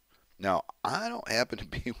people. Now, I don't happen to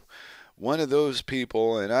be one of those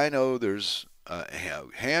people, and I know there's a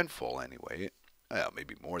handful anyway. Well,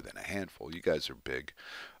 maybe more than a handful. You guys are big.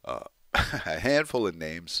 A handful of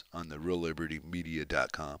names on the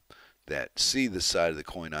RealLibertyMedia.com that see the side of the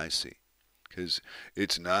coin I see. Because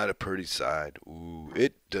it's not a pretty side. Ooh,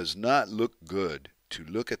 it does not look good to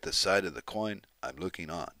look at the side of the coin I'm looking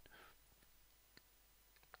on.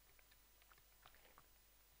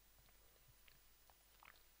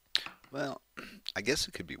 Well, I guess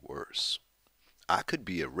it could be worse. I could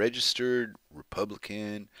be a registered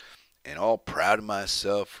Republican and all proud of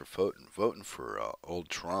myself for voting for old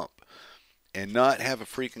Trump and not have a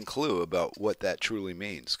freaking clue about what that truly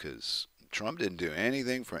means, because Trump didn't do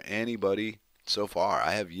anything for anybody so far.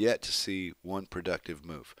 I have yet to see one productive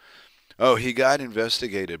move. Oh, he got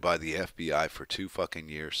investigated by the FBI for 2 fucking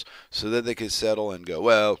years so that they could settle and go,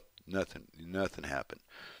 well, nothing happened.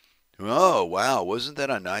 Oh, wow, wasn't that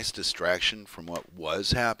a nice distraction from what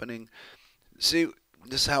was happening? See,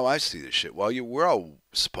 this is how I see this shit. While we're all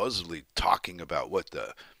supposedly talking about what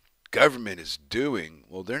the government is doing,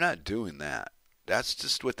 well, they're not doing that. That's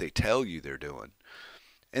just what they tell you they're doing.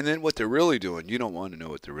 And then what they're really doing, you don't want to know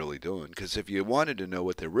what they're really doing, because if you wanted to know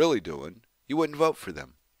what they're really doing, you wouldn't vote for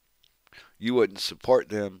them. You wouldn't support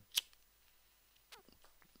them.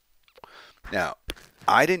 Now,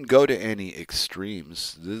 I didn't go to any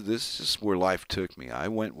extremes. This is where life took me. I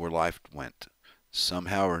went where life went.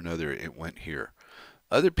 Somehow or another, it went here.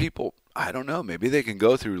 Other people, I don't know. Maybe they can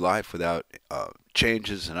go through life without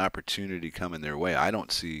changes and opportunity coming their way. I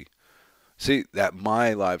don't see that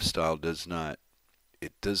my lifestyle does not.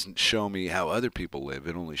 It doesn't show me how other people live.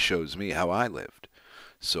 It only shows me how I lived.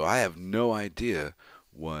 So I have no idea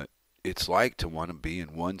what it's like to want to be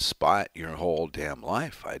in one spot your whole damn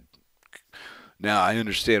life. Now I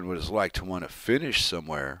understand what it's like to want to finish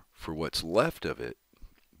somewhere for what's left of it,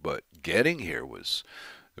 but getting here was,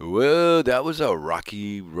 well, that was a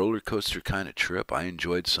rocky roller coaster kind of trip. I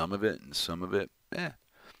enjoyed some of it, and some of it,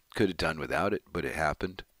 could have done without it, but it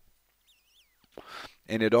happened.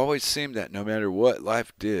 And it always seemed that no matter what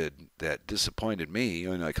life did that disappointed me,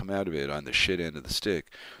 and I come out of it on the shit end of the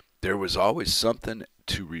stick, there was always something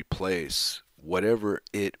to replace whatever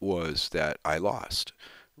it was that I lost.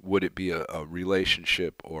 Would it be a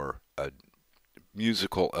relationship or a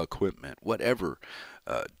musical equipment, whatever,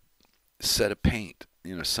 set of paint,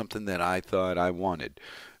 something that I thought I wanted.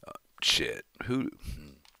 Shit, who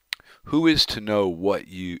is to know what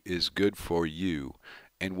is good for you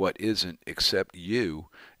and what isn't except you?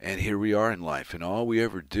 And here we are in life, and all we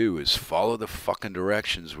ever do is follow the fucking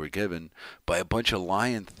directions we're given by a bunch of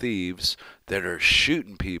lying thieves that are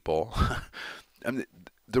shooting people. I mean,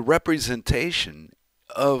 the representation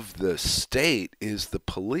of the state is the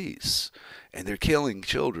police, and they're killing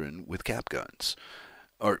children with cap guns,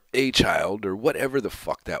 or a child, or whatever the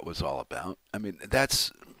fuck that was all about. I mean,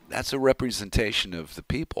 that's a representation of the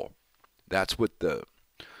people. That's what the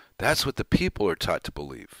people are taught to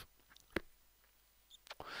believe.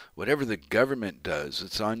 Whatever the government does,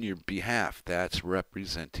 it's on your behalf. That's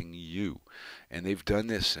representing you. And they've done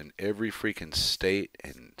this in every freaking state,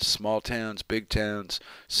 and small towns, big towns.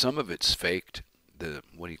 Some of it's faked.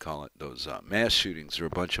 What do you call it? Those mass shootings are a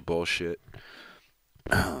bunch of bullshit.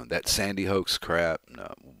 That Sandy hoax crap.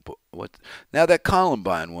 No, what? Now that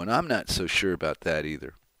Columbine one, I'm not so sure about that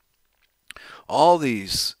either. All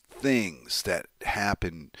these things that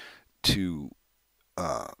happen to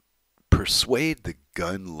persuade the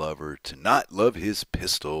gun lover to not love his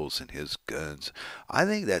pistols and his guns, I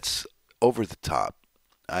think that's over the top.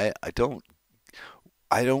 I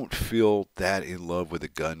don't feel that in love with a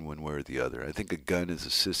gun one way or the other. I think a gun is a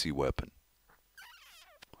sissy weapon.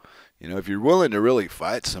 If you're willing to really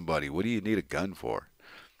fight somebody, what do you need a gun for?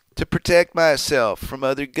 To protect myself from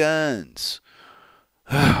other guns.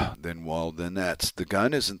 then that's the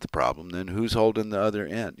gun isn't the problem. Then who's holding the other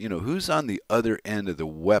end? Who's on the other end of the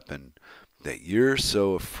weapon that you're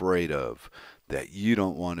so afraid of that you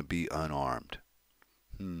don't want to be unarmed?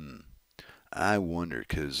 I wonder,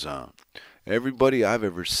 because everybody I've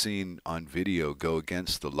ever seen on video go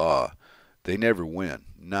against the law, they never win.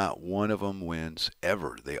 Not one of them wins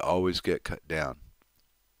ever. They always get cut down.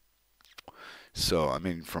 So, I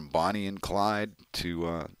mean, from Bonnie and Clyde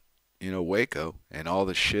to, Waco and all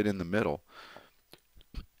the shit in the middle.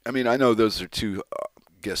 I mean, I know those are two,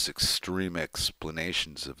 extreme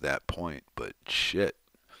explanations of that point, but shit.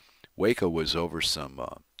 Waco was over some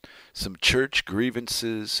church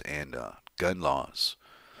grievances and gun laws.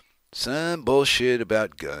 Some bullshit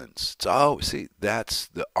about guns. It's all, see, that's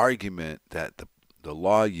the argument that the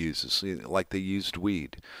law uses, see, like they used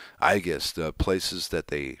weed. I guess the places that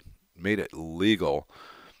they made it legal,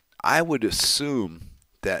 I would assume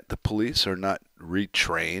that the police are not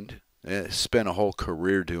retrained. Spent a whole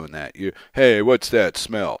career doing that. Hey, what's that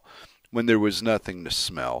smell? When there was nothing to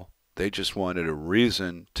smell, they just wanted a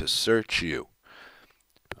reason to search you.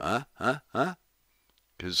 Huh?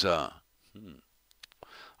 Because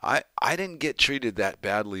I didn't get treated that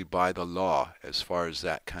badly by the law as far as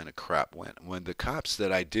that kind of crap went. When the cops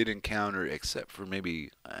that I did encounter, except for maybe,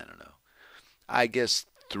 I don't know, I guess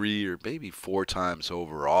 3 or maybe 4 times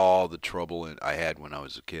over all the trouble I had when I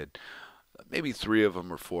was a kid, maybe 3 of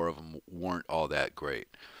them or 4 of them weren't all that great.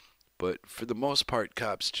 But for the most part,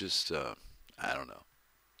 cops just, I don't know,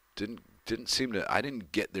 didn't seem to, I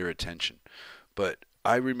didn't get their attention. But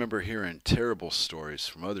I remember hearing terrible stories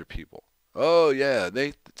from other people. Oh yeah,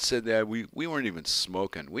 they said that we weren't even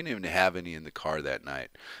smoking. We didn't even have any in the car that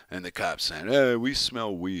night. And the cops saying, "Hey, we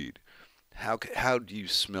smell weed." How do you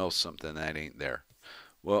smell something that ain't there?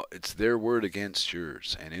 Well, it's their word against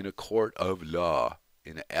yours. And in a court of law,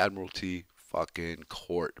 in an admiralty fucking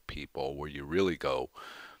court, people, where you really go,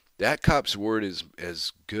 that cop's word is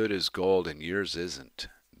as good as gold, and yours isn't.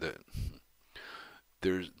 The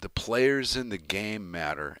players in the game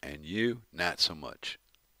matter, and you not so much.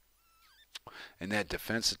 And that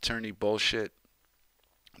defense attorney bullshit,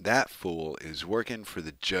 that fool is working for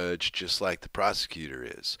the judge just like the prosecutor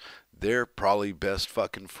is. They're probably best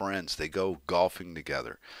fucking friends. They go golfing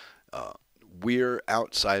together. Uh, we're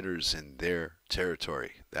outsiders in their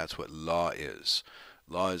territory. That's what law is.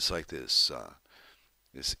 Law is like this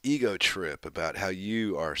ego trip about how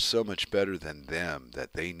you are so much better than them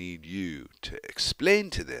that they need you to explain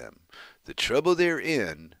to them the trouble they're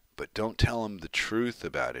in, but don't tell them the truth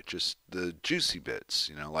about it, just the juicy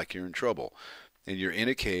bits, like you're in trouble. And you're in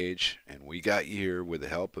a cage, and we got you here with the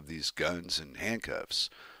help of these guns and handcuffs,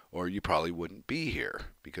 or you probably wouldn't be here,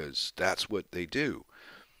 because that's what they do.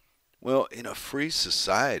 Well, in a free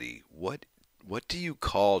society, what do you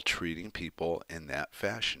call treating people in that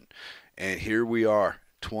fashion? And here we are,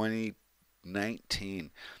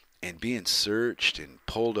 2019, and being searched and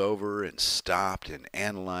pulled over and stopped and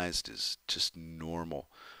analyzed is just normal.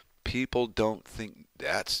 People don't think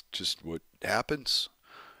that's just what happens.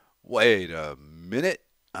 Wait a minute.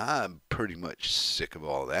 I'm pretty much sick of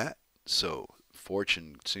all that. So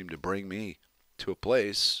fortune seemed to bring me to a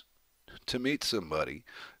place to meet somebody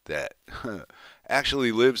that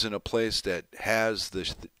actually lives in a place that has the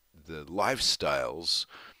lifestyles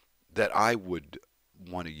that I would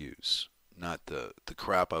want to use, not the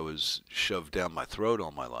crap I was shoved down my throat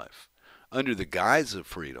all my life, under the guise of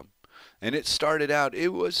freedom. And it started out, it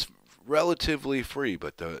was relatively free,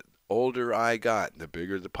 but the older I got, the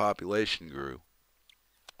bigger the population grew,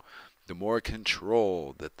 the more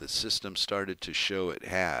control that the system started to show it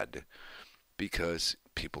had, because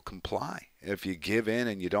people comply. If you give in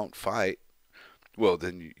and you don't fight, well,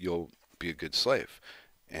 then you'll be a good slave.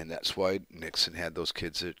 And that's why Nixon had those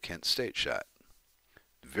kids at Kent State shot.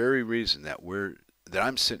 The very reason that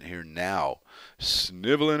I'm sitting here now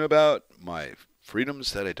sniveling about my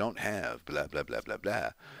freedoms that I don't have, blah, blah, blah, blah, blah,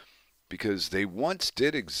 because they once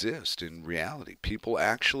did exist in reality. People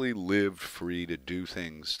actually lived free to do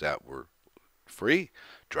things that were free.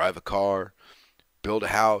 Drive a car, build a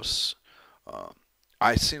house.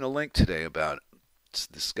 I seen a link today about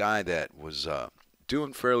this guy that was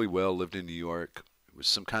doing fairly well, lived in New York, was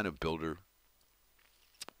some kind of builder.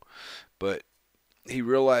 But he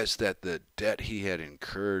realized that the debt he had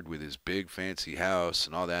incurred with his big fancy house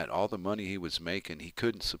and all that, all the money he was making, he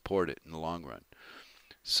couldn't support it in the long run.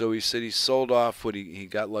 So he said he sold off what he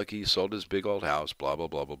got lucky. He sold his big old house, blah, blah,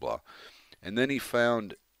 blah, blah, blah. And then he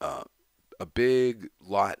found a big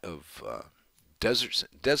lot of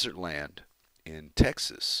desert land in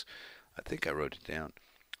Texas. I think I wrote it down.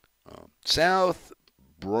 South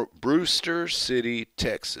Brewster City,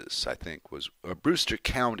 Texas, I think was Brewster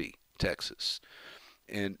County, Texas.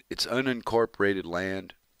 And it's unincorporated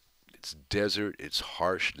land. It's desert. It's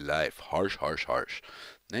harsh life. Harsh, harsh, harsh.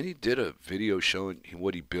 Then he did a video showing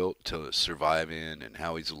what he built to survive in and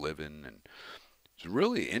how he's living. And it's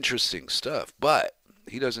really interesting stuff. But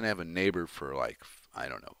he doesn't have a neighbor for like, I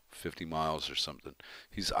don't know, 50 miles or something.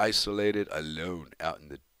 He's isolated, alone, out in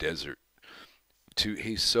the desert.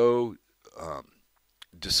 He's so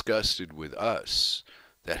disgusted with us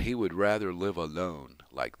that he would rather live alone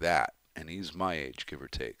like that. And he's my age, give or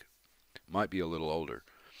take. Might be a little older.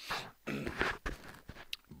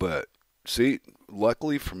 But see,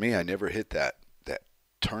 luckily for me, I never hit that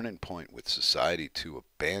turning point with society to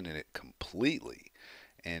abandon it completely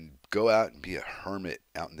and go out and be a hermit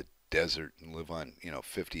out in the desert and live on,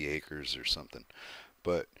 50 acres or something.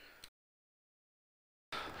 But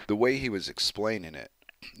the way he was explaining it,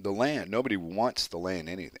 the land, nobody wants the land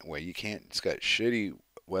anyway. You can't, it's got shitty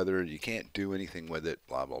weather, you can't do anything with it,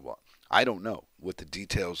 blah, blah, blah. I don't know what the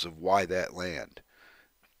details of why that land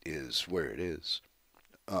is where it is,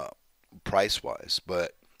 price-wise,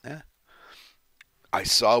 but I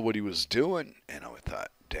saw what he was doing, and I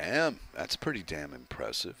thought, damn, that's pretty damn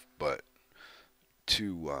impressive. But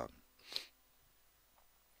to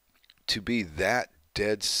to be that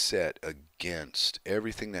dead set against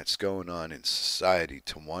everything that's going on in society,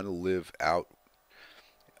 to want to live out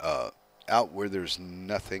where there's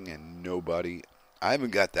nothing and nobody. I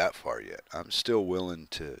haven't got that far yet. I'm still willing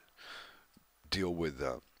to deal with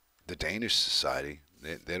the Danish society.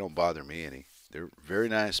 They don't bother me any. They're very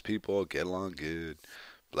nice people, get along good,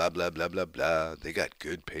 blah, blah, blah, blah, blah. They got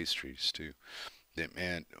good pastries, too.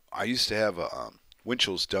 Man, I used to have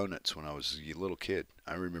Winchell's Donuts when I was a little kid.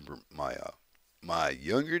 I remember my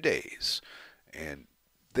younger days, and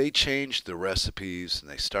they changed the recipes, and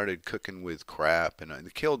they started cooking with crap, and they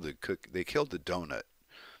killed the donut.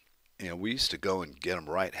 We used to go and get them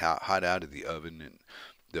right hot out of the oven, and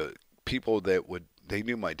the people they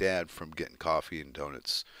knew my dad from getting coffee and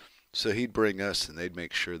donuts, so he'd bring us, and they'd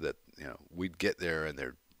make sure that we'd get there, and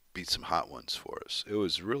there'd be some hot ones for us. It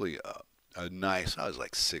was really a nice. I was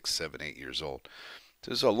like 6, 7, 8 years old. It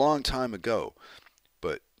was a long time ago,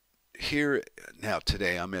 but here now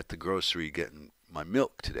today, I'm at the grocery getting my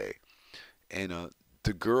milk today, and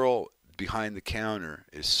the girl behind the counter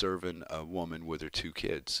is serving a woman with her 2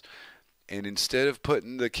 kids. And instead of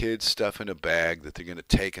putting the kids' stuff in a bag that they're going to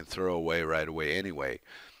take and throw away right away anyway,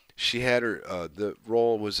 she had her, the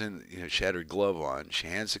roll was in, she had her glove on. She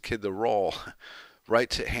hands the kid the roll right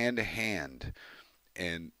to hand.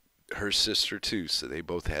 And her sister too. So they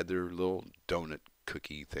both had their little donut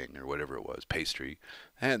cookie thing or whatever it was, pastry.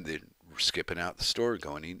 And they were skipping out the store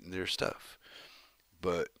going eating their stuff.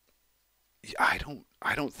 But I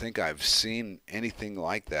don't think I've seen anything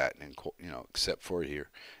like that, except for here.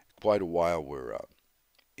 Quite a while where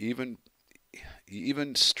even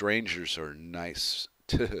strangers are nice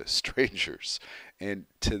to strangers. And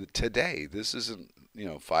today, this isn't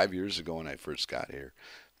 5 years ago when I first got here.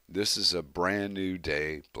 This is a brand new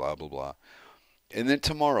day, blah blah blah. And then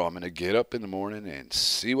tomorrow I'm going to get up in the morning and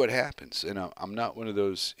see what happens. And I'm not one of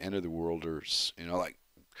those end of the worlders, like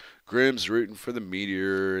Grimm's rooting for the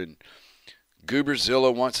meteor, and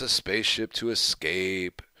Gooberzilla wants a spaceship to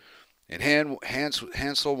escape. And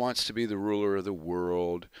Hansel wants to be the ruler of the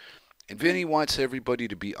world. And Vinny wants everybody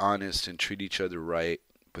to be honest and treat each other right,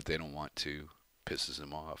 but they don't want to. Pisses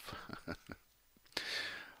him off.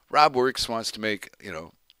 Rob Works wants to make,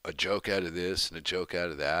 a joke out of this and a joke out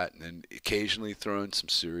of that, and then occasionally throw in some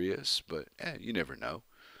serious, but you never know.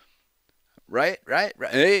 Right.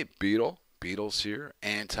 Hey, Beatles here.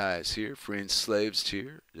 Anti's here. Free and Slaves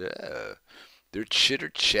here. Yeah. They're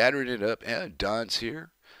chitter-chattering it up. Don's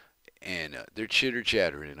here. And they're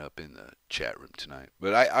chitter-chattering up in the chat room tonight.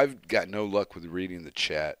 But I've got no luck with reading the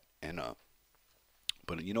chat.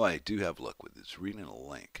 But I do have luck with is reading a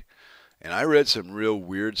link. And I read some real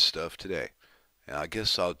weird stuff today. And I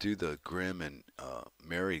guess I'll do the Grimm and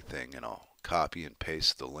Mary thing, and I'll copy and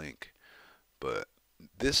paste the link. But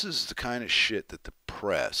this is the kind of shit that the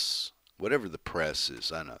press, whatever the press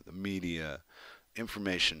is, I don't know, the media,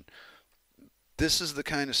 information, this is the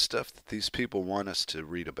kind of stuff that these people want us to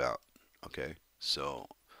read about. Okay, so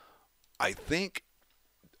I think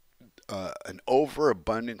an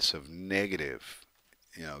overabundance of negative,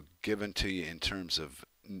 given to you in terms of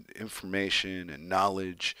information and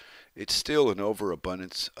knowledge, it's still an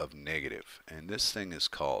overabundance of negative. And this thing is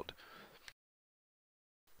called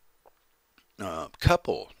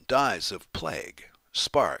Couple Dies of Plague,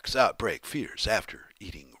 Sparks Outbreak Fears After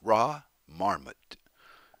Eating Raw Marmot.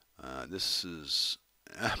 This is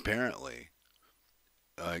apparently,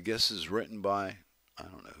 I guess, is written by, I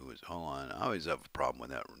don't know who is. Hold on. I always have a problem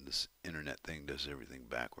with that. This internet thing does everything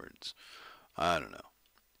backwards. I don't know.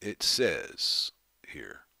 It says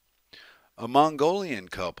here, a Mongolian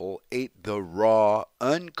couple ate the raw,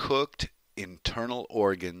 uncooked internal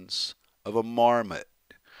organs of a marmot,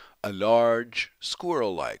 a large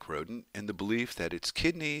squirrel-like rodent, in the belief that its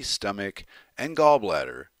kidney, stomach, and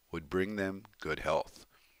gallbladder would bring them good health.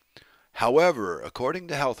 However, according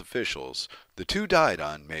to health officials, the 2 died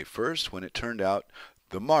on May 1st when it turned out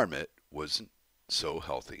the marmot wasn't so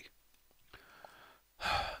healthy.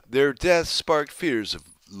 Their death sparked fears of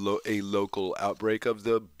a local outbreak of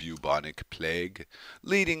the bubonic plague,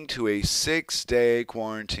 leading to a 6-day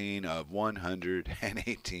quarantine of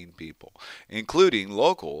 118 people, including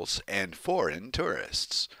locals and foreign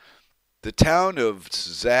tourists. The town of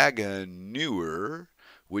Zaganuer,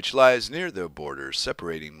 which lies near the border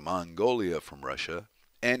separating Mongolia from Russia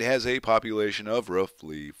and has a population of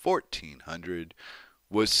roughly 1,400,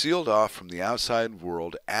 was sealed off from the outside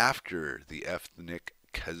world after the ethnic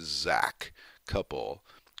Kazakh couple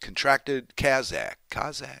contracted Kazakh.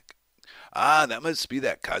 That must be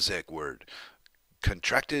that Kazakh word.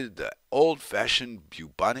 Contracted the old-fashioned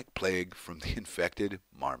bubonic plague from the infected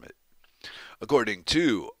marmot. According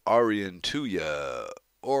to Ariantuya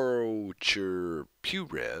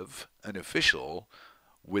Orocherpurev, an official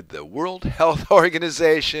with the World Health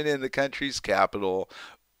Organization in the country's capital,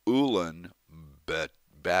 Ulaanbaatar.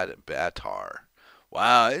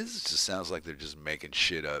 Wow, this just sounds like they're just making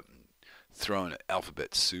shit up and throwing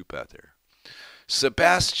alphabet soup out there.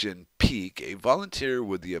 Sebastian Peake, a volunteer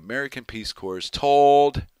with the American Peace Corps,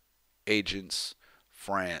 told Agence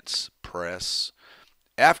France Presse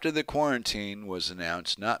after the quarantine was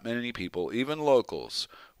announced, not many people, even locals,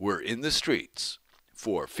 were in the streets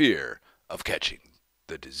for fear of catching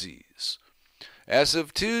the disease. As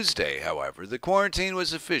of Tuesday, however, the quarantine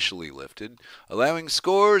was officially lifted, allowing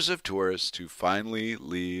scores of tourists to finally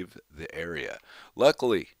leave the area.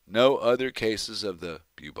 Luckily, no other cases of the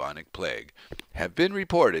bubonic plague have been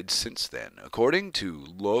reported since then, according to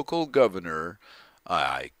local governor.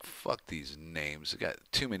 Fuck these names. I got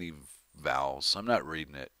too many vowels. I'm not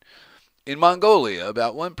reading it. In Mongolia,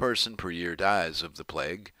 about one person per year dies of the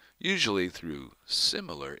plague, usually through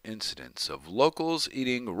similar incidents of locals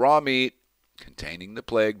eating raw meat containing the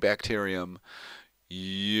plague bacterium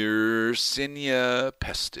Yersinia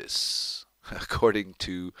pestis, according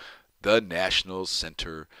to the National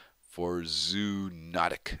Center for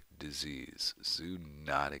Zoonotic Disease.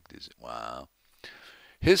 Zoonotic disease. Wow.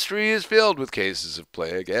 History is filled with cases of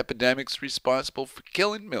plague epidemics responsible for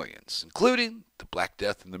killing millions, including the Black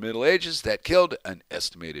Death in the Middle Ages that killed an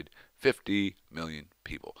estimated 50 million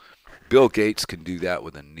people. Bill Gates can do that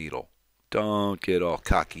with a needle. Don't get all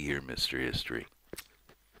cocky here, Mr. History.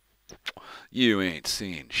 You ain't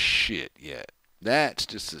seen shit yet. That's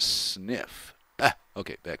just a sniff.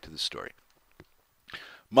 Okay, back to the story.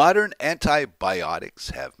 Modern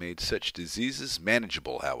antibiotics have made such diseases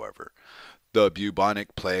manageable, however. The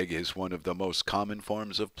bubonic plague is one of the most common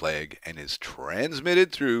forms of plague and is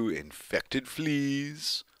transmitted through infected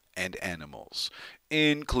fleas and animals,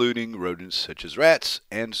 including rodents such as rats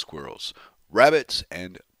and squirrels, rabbits,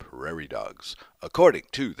 and prairie dogs, according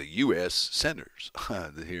to the U.S. Centers.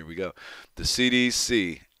 Here we go. The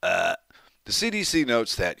CDC. The CDC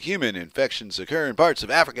notes that human infections occur in parts of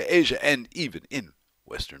Africa, Asia, and even in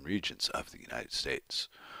western regions of the United States.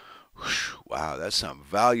 Wow, that's some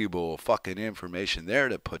valuable fucking information there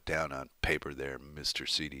to put down on paper there, Mr.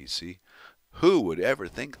 CDC. Who would ever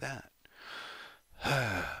think that?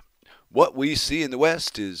 What we see in the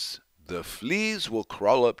West is the fleas will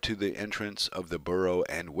crawl up to the entrance of the burrow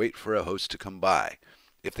and wait for a host to come by.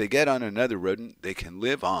 If they get on another rodent, they can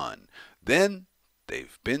live on. Then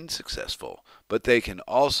they've been successful. But they can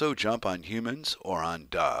also jump on humans or on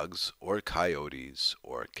dogs or coyotes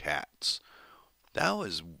or cats. That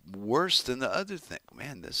was worse than the other thing.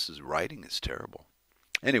 Man, writing is terrible.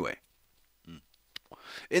 Anyway,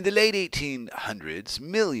 in the late 1800s,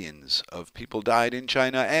 millions of people died in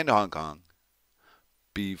China and Hong Kong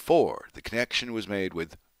before the connection was made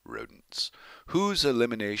with rodents, whose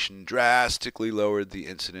elimination drastically lowered the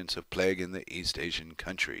incidence of plague in the East Asian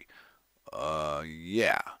country.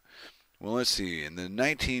 Yeah. Well, let's see. In the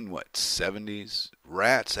 70s,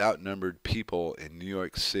 rats outnumbered people in New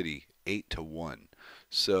York City 8-1.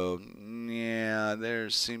 So, yeah, there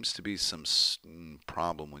seems to be some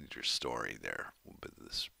problem with your story there with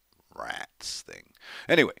this rats thing.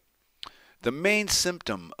 Anyway, the main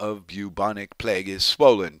symptom of bubonic plague is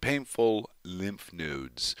swollen, painful lymph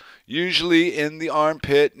nodes, usually in the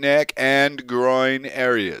armpit, neck, and groin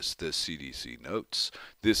areas, the CDC notes.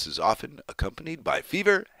 This is often accompanied by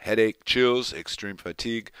fever, headache, chills, extreme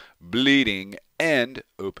fatigue, bleeding, and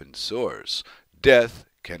open sores. Death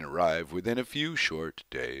can arrive within a few short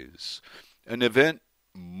days. An event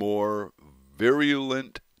more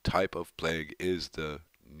virulent type of plague is the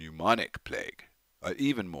pneumonic plague,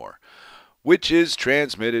 even more, which is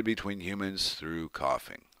transmitted between humans through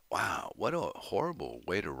coughing. Wow, what a horrible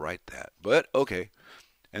way to write that. But okay,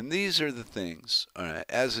 and these are the things, all right,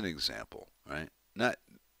 as an example, right? Not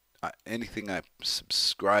anything I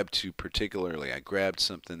subscribe to particularly. I grabbed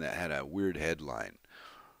something that had a weird headline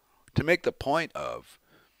to make the point of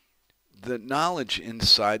the knowledge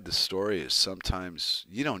inside the story is sometimes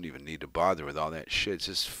you don't even need to bother with all that shit. It's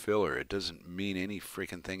just filler. It doesn't mean any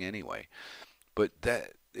freaking thing anyway. But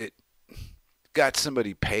that it got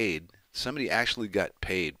somebody paid. Somebody actually got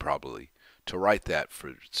paid probably to write that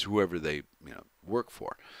for whoever they work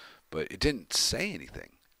for. But it didn't say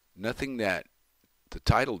anything. Nothing that the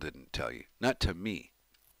title didn't tell you. Not to me.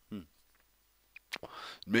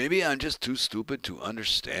 Maybe I'm just too stupid to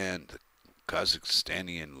understand the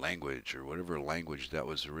Kazakhstanian language or whatever language that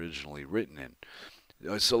was originally written in.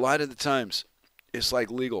 It's a lot of the times, it's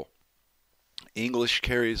like legal. English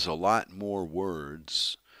carries a lot more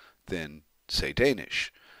words than, say,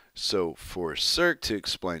 Danish. So for Cirque to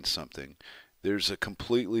explain something, there's a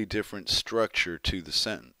completely different structure to the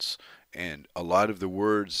sentence. And a lot of the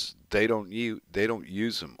words, they don't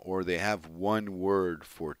use them, or they have one word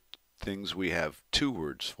for things we have 2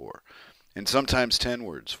 words for, and sometimes 10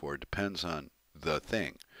 words for. It depends on the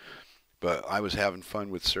thing. But I was having fun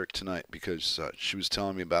with Cirque tonight because she was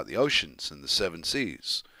telling me about the oceans and the 7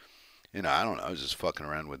 seas. I don't know, I was just fucking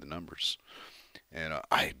around with the numbers. And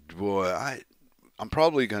I'm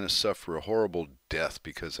probably going to suffer a horrible death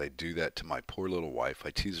because I do that to my poor little wife. I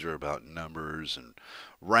tease her about numbers and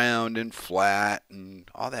round and flat and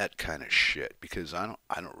all that kind of shit because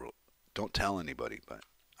don't tell anybody, but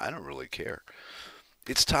I don't really care.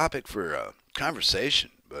 It's topic for conversation,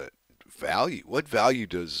 but value. What value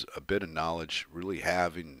does a bit of knowledge really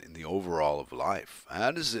have in the overall of life?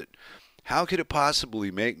 How could it possibly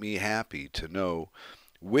make me happy to know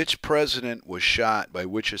which president was shot by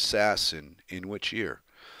which assassin in which year?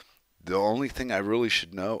 The only thing I really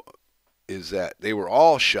should know is that they were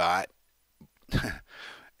all shot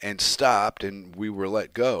and stopped and we were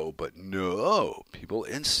let go. But no, people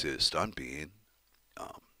insist on being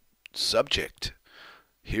subject.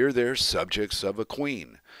 Here they're subjects of a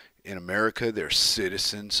queen. In America, they're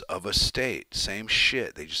citizens of a state. Same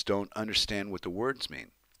shit. They just don't understand what the words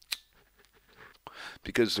mean.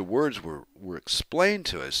 Because the words were explained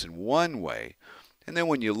to us in one way, and then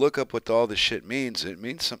when you look up what all this shit means, it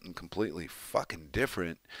means something completely fucking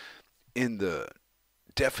different in the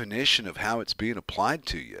definition of how it's being applied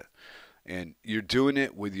to you. And you're doing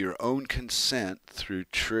it with your own consent through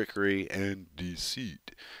trickery and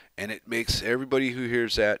deceit. And it makes everybody who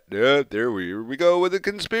hears that, here we go with the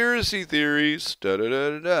conspiracy theories,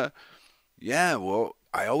 da-da-da-da-da. Yeah, well,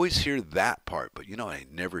 I always hear that part, but what I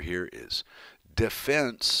never hear is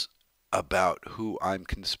defense about who I'm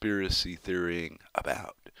conspiracy theorying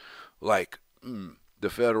about. Like, the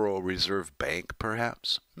Federal Reserve Bank,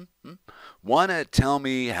 perhaps? Want to tell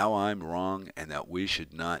me how I'm wrong and that we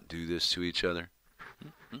should not do this to each other?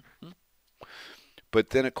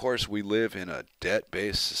 But then, of course, we live in a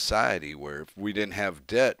debt-based society where if we didn't have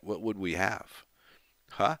debt, what would we have?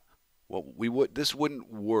 Well, this wouldn't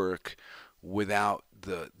work without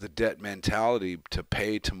the debt mentality to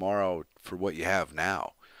pay tomorrow for what you have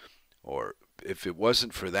now. Or if it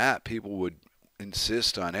wasn't for that, people would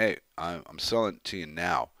insist on, hey, I'm selling it to you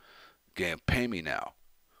now. Pay me now.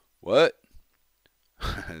 What?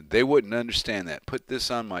 They wouldn't understand that. Put this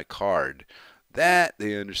on my card. That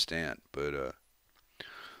they understand. But,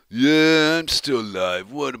 yeah, I'm still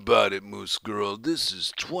alive. What about it, Moose Girl? This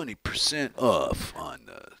is 20% off on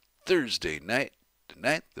Thursday night, the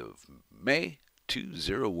 9th of May,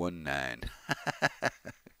 2019.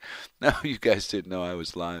 No, you guys didn't know I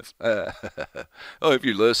was live. Oh, if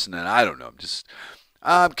you're listening, I don't know.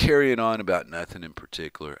 I'm carrying on about nothing in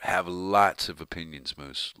particular. Have lots of opinions,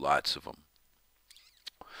 Moose. Lots of them.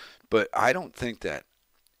 But I don't think that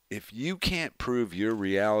if you can't prove your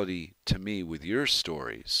reality to me with your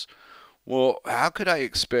stories, well, how could I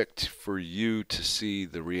expect for you to see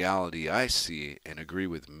the reality I see and agree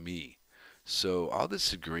with me? So all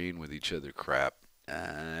this agreeing with each other crap,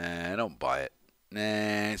 I don't buy it.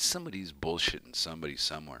 Nah, somebody's bullshitting somebody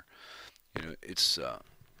somewhere. It's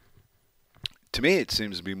to me it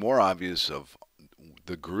seems to be more obvious of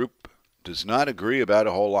the group does not agree about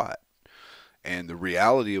a whole lot. And the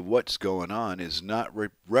reality of what's going on is not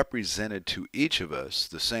represented to each of us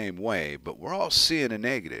the same way, but we're all seeing a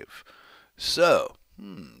negative. So,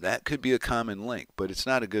 that could be a common link, but it's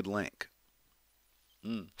not a good link.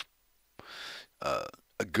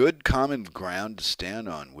 A good common ground to stand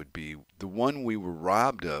on would be the one we were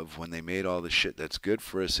robbed of when they made all the shit that's good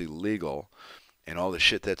for us illegal and all the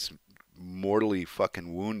shit that's mortally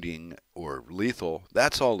fucking wounding or lethal.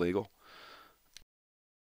 That's all legal.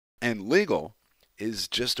 And legal is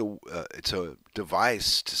just it's a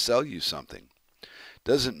device to sell you something.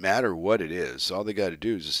 Doesn't matter what it is. All they got to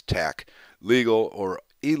do is just tack legal or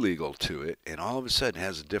illegal to it, and all of a sudden it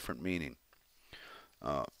has a different meaning.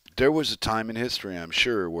 There was a time in history, I'm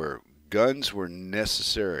sure, where Guns were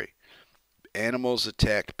necessary. Animals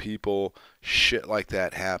attacked people. Shit like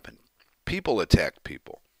that happened. People attacked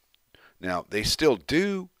people. Now, they still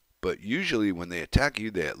do, but usually when they attack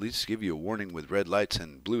you, they at least give you a warning with red lights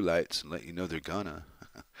and blue lights and let you know they're gonna.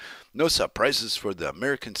 No surprises for the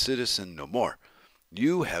American citizen no more.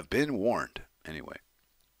 You have been warned. Anyway.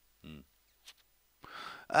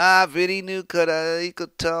 Vinny knew he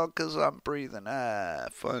could tell because I'm breathing.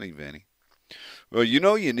 Funny, Vinny. Well, you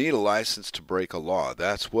know you need a license to break a law.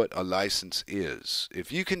 That's what a license is.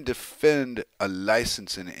 If you can defend a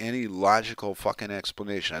license in any logical fucking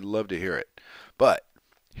explanation, I'd love to hear it. But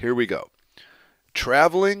here we go.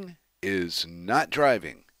 Traveling is not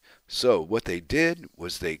driving. So what they did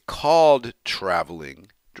was they called traveling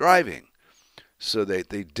driving. So they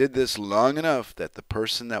did this long enough that the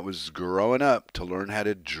person that was growing up to learn how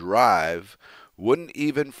to drive wouldn't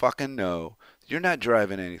even fucking know you're not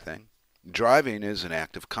driving anything. Driving is an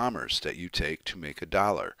act of commerce that you take to make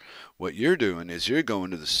 $1. What you're doing is you're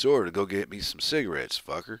going to the store to go get me some cigarettes,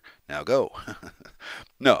 fucker. Now go.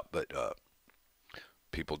 No, but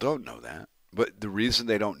people don't know that. But the reason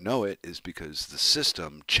they don't know it is because the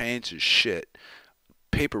system changes shit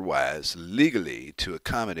paper-wise, legally, to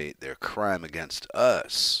accommodate their crime against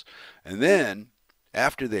us. And then,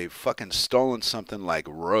 after they've fucking stolen something like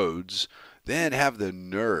roads, then have the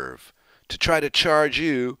nerve to try to charge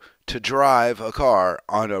you to drive a car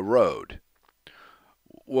on a road.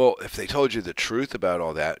 Well, if they told you the truth about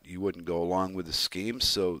all that, you wouldn't go along with the scheme.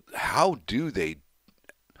 So how do they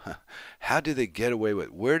get away with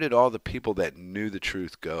it? Where did all the people that knew the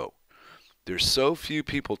truth go? There's so few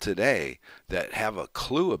people today that have a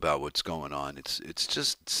clue about what's going on. It's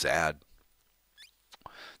just sad.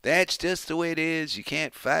 That's just the way it is. You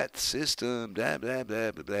can't fight the system. Blah, blah,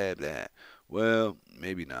 blah, blah, blah, blah. Well,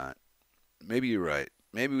 maybe not. Maybe you're right.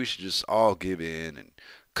 Maybe we should just all give in and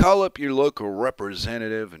call up your local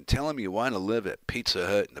representative and tell him you want to live at Pizza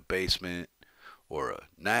Hut in the basement or a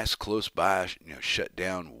nice close by, shut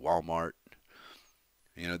down Walmart.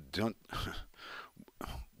 Don't.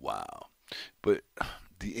 Wow. But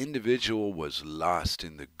the individual was lost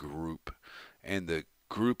in the group, and the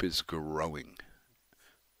group is growing.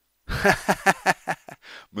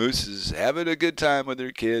 Moose is having a good time with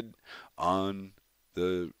her kid on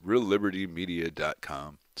the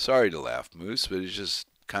RealLibertyMedia.com. Sorry to laugh, Moose, but it's just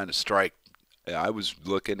kind of strike. I was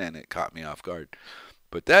looking and it caught me off guard.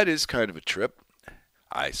 But that is kind of a trip,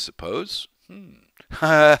 I suppose.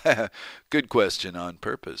 Good question on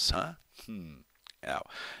purpose, huh? Ow.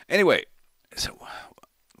 Anyway, so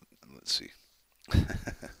let's see.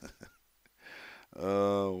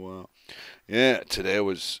 Oh, wow. Yeah, today I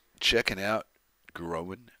was checking out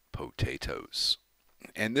growing potatoes.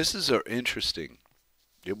 And this is interesting.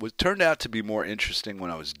 Turned out to be more interesting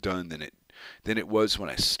when I was done than it was when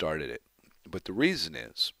I started it. But the reason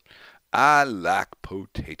is I like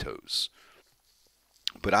potatoes.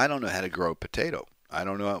 But I don't know how to grow a potato. I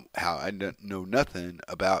don't know how. I don't know nothing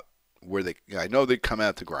about where I know they come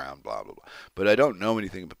out the ground, blah, blah, blah. But I don't know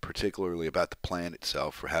anything particularly about the plant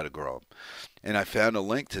itself or how to grow them. And I found a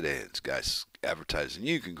link today. This guy's advertising,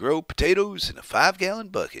 you can grow potatoes in a 5-gallon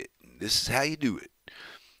bucket. This is how you do it.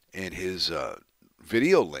 And his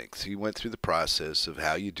video links, he went through the process of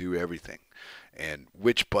how you do everything and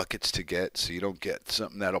which buckets to get so you don't get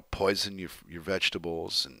something that'll poison your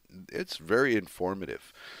vegetables. And it's very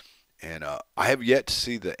informative. And I have yet to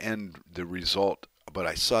see the result, but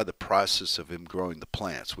I saw the process of him growing the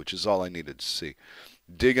plants, which is all I needed to see.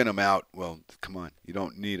 Digging them out, well, come on. You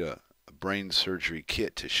don't need a brain surgery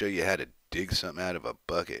kit to show you how to dig something out of a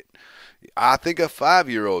bucket. I think a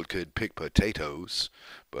 5-year-old could pick potatoes,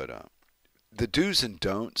 but the do's and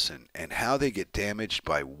don'ts and how they get damaged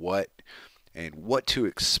by what and what to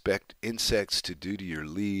expect insects to do to your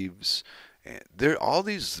leaves. And there are all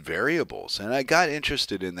these variables, and I got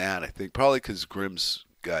interested in that, I think, probably because Grimm's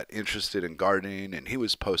got interested in gardening, and he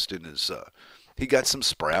was posting he got some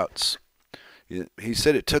sprouts. He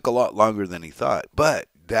said it took a lot longer than he thought, but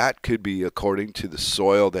that could be according to the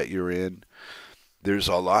soil that you're in. There's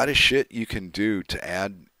a lot of shit you can do to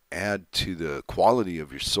add to the quality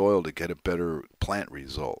of your soil to get a better plant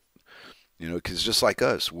result. Because just like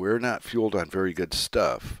us, we're not fueled on very good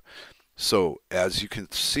stuff. So as you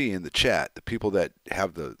can see in the chat, the people that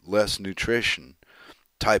have the less nutrition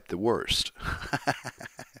type the worst.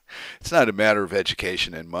 It's not a matter of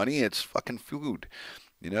education and money. It's fucking food.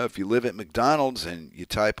 If you live at McDonald's and you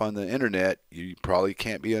type on the internet, you probably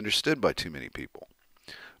can't be understood by too many people.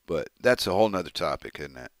 But that's a whole nother topic,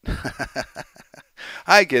 isn't it?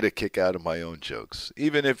 I get a kick out of my own jokes.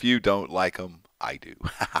 Even if you don't like them, I do.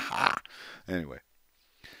 Anyway,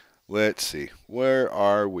 let's see. Where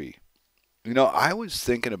are we? You know, I was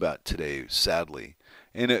thinking about today, sadly,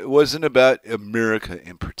 and it wasn't about America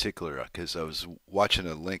in particular, because I was watching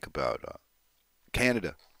a link about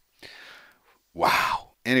Canada.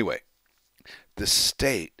 Wow. Anyway, the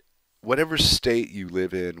state, whatever state you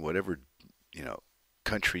live in, whatever, you know,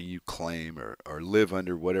 country you claim or live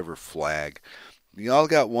under, whatever flag, you all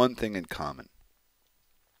got one thing in common,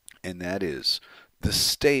 and that is the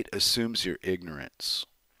state assumes your ignorance.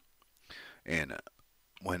 And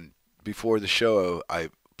when before the show, I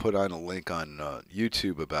put on a link on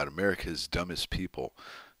YouTube about America's dumbest people,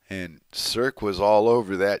 and Cirque was all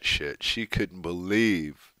over that shit. She couldn't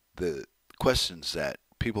believe the questions that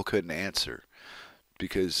people couldn't answer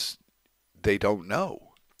because they don't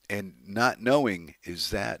know. And not knowing is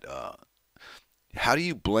that, how do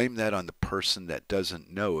you blame that on the person that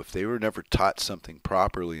doesn't know? If they were never taught something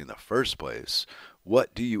properly in the first place,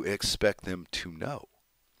 what do you expect them to know?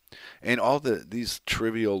 And all these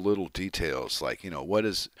trivial little details, like, what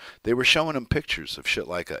is, they were showing them pictures of shit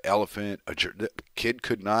like an elephant. The kid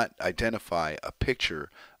could not identify a picture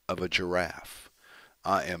of a giraffe.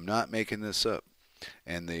 I am not making this up.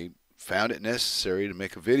 And they found it necessary to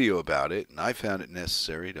make a video about it, and I found it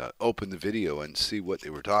necessary to open the video and see what they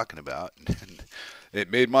were talking about. And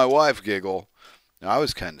it made my wife giggle. Now, I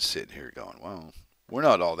was kind of sitting here going, well, we're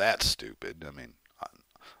not all that stupid. I mean,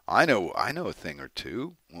 I know a thing or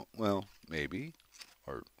two. Well, maybe,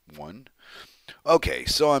 or one. Okay,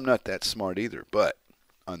 so I'm not that smart either. But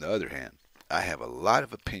on the other hand, I have a lot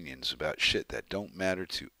of opinions about shit that don't matter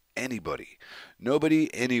to anybody.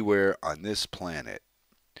 Nobody anywhere on this planet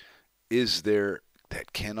is there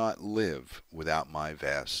that cannot live without my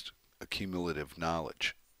vast accumulative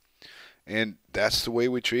knowledge. And that's the way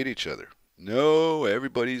we treat each other. No,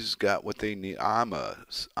 everybody's got what they need. I'm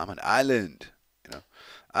an island.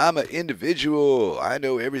 I'm an individual. I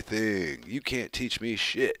know everything. You can't teach me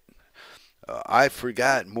shit. I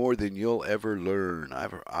forgot more than you'll ever learn.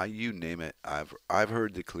 You name it. I've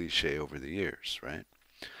heard the cliche over the years, right?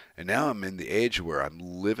 And now I'm in the age where I'm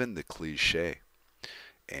living the cliche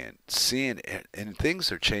and seeing it, and things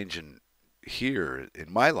are changing here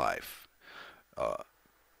in my life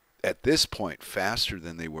at this point faster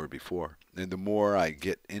than they were before. And the more I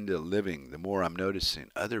get into living, the more I'm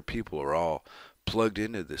noticing other people are all plugged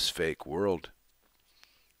into this fake world,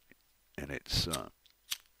 and it's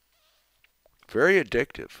very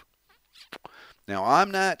addictive. Now, I'm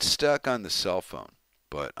not stuck on the cell phone,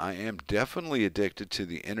 but I am definitely addicted to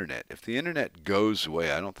the internet. If the internet goes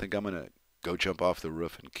away, I don't think I'm going to go jump off the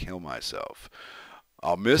roof and kill myself.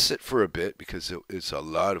 I'll miss it for a bit because it's a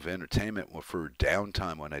lot of entertainment for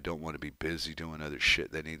downtime when I don't want to be busy doing other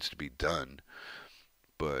shit that needs to be done.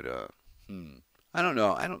 But I don't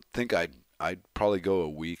know. I don't think I'd probably go a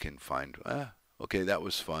week and find, okay, that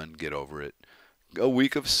was fun, get over it. A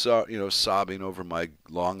week of sobbing over my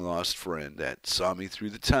long lost friend that saw me through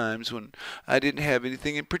the times when I didn't have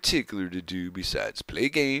anything in particular to do besides play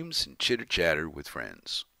games and chitter chatter with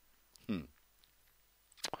friends.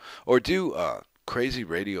 Or do crazy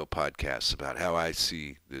radio podcasts about how I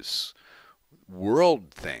see this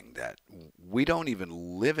world thing that we don't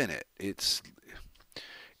even live in it. It's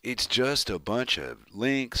just a bunch of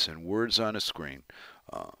links and words on a screen.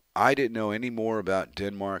 I didn't know any more about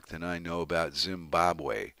Denmark than I know about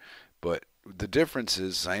Zimbabwe. But the difference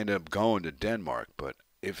is I ended up going to Denmark. But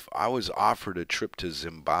if I was offered a trip to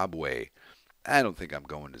Zimbabwe, I don't think I'm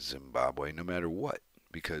going to Zimbabwe no matter what.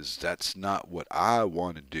 Because that's not what I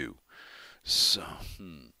want to do. So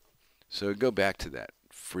go back to that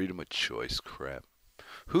freedom of choice crap.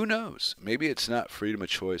 Who knows? Maybe it's not freedom of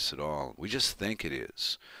choice at all. We just think it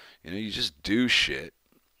is. You just do shit.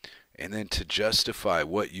 And then to justify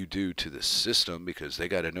what you do to the system, because they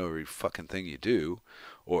got to know every fucking thing you do,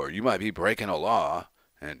 or you might be breaking a law,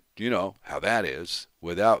 and you know how that is.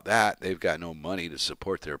 Without that, they've got no money to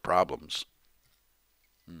support their problems.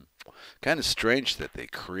 Kind of strange that they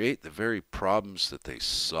create the very problems that they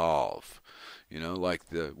solve. Like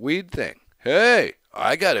the weed thing. Hey,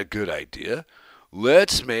 I got a good idea.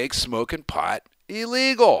 Let's make smoking pot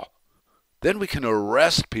illegal. Then we can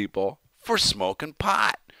arrest people for smoking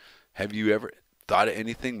pot. Have you ever thought of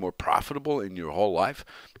anything more profitable in your whole life?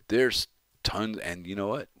 There's tons, and you know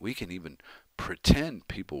what? We can even pretend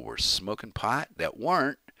people were smoking pot that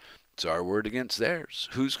weren't. It's our word against theirs.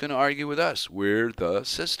 Who's going to argue with us? We're the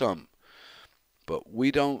system. But we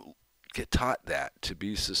don't get taught that, to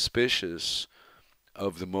be suspicious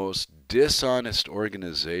of the most dishonest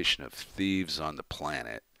organization of thieves on the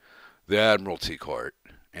planet, the Admiralty Court,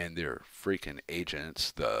 and their freaking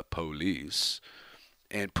agents, the police.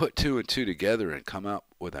 and put two and two together and come up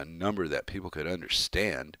with a number that people could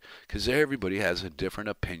understand, because everybody has a different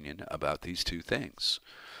opinion about these two things.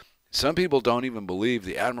 Some people don't even believe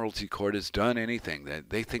the Admiralty Court has done anything.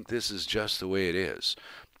 They think this is just the way it is.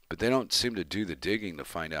 But they don't seem to do the digging to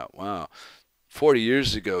find out, wow, 40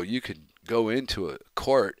 years ago you could go into a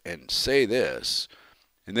court and say this,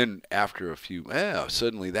 and then after a few,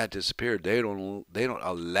 suddenly that disappeared. They don't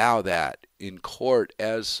allow that in court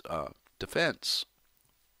as defense.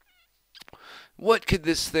 What could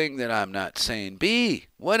this thing that I'm not saying be?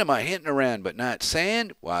 What am I hinting around but not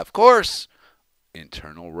saying? Why, of course,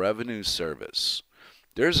 Internal Revenue Service.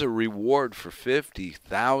 There's a reward for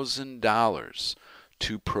 $50,000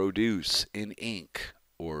 to produce in ink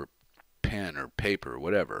or pen or paper,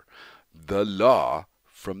 whatever, the law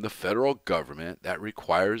from the federal government that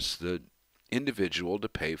requires the individual to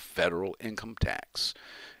pay federal income tax.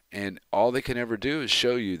 And all they can ever do is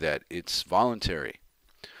show you that it's voluntary.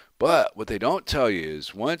 But what they don't tell you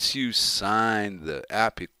is once you sign the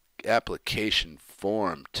application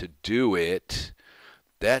form to do it,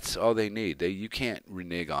 that's all they need. You can't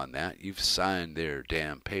renege on that. You've signed their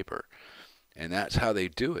damn paper. And that's how they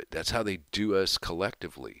do it. That's how they do us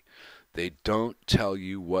collectively. They don't tell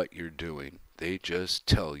you what you're doing. They just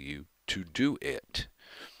tell you to do it.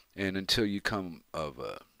 And until you come of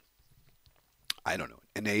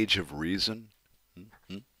an age of reason.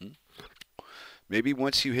 Maybe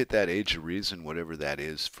once you hit that age of reason, whatever that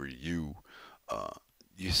is for you,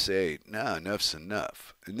 you say, no, enough's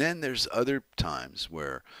enough. And then there's other times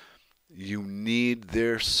where you need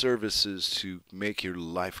their services to make your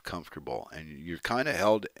life comfortable. And you're kind of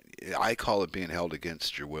held, I call it being held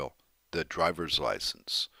against your will, the driver's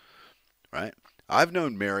license, right? I've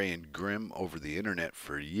known Mary and Grimm over the internet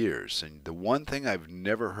for years, and the one thing I've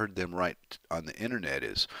never heard them write on the internet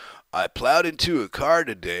is, I plowed into a car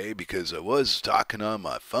today because I was talking on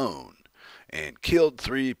my phone and killed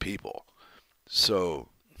 3 people. So,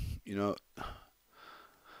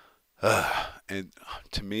 and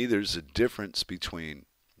to me, there's a difference between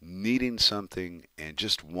needing something and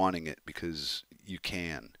just wanting it because you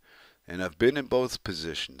can. And I've been in both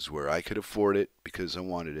positions where I could afford it because I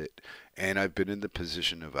wanted it, and I've been in the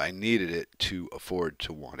position of I needed it to afford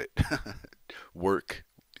to want it. Work,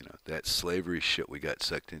 that slavery shit we got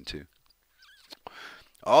sucked into.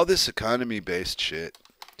 All this economy-based shit,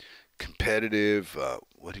 competitive,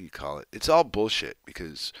 what do you call it? It's all bullshit,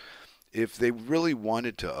 because if they really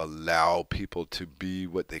wanted to allow people to be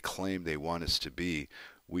what they claim they want us to be,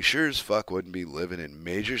 we sure as fuck wouldn't be living in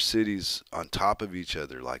major cities on top of each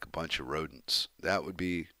other like a bunch of rodents. That would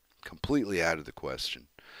be completely out of the question.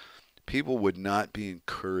 People would not be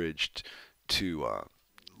encouraged to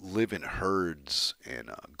live in herds and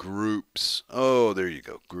groups. Oh, there you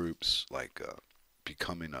go, groups, like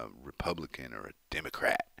becoming a Republican or a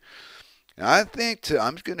Democrat. And I think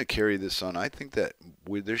I'm going to carry this on. I think that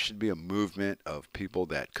there should be a movement of people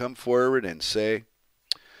that come forward and say,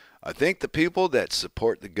 I think the people that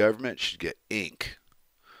support the government should get ink.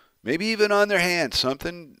 Maybe even on their hands,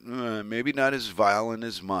 something maybe not as violent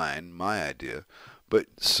as my idea, but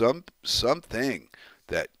something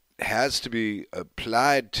that has to be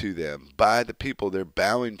applied to them by the people they're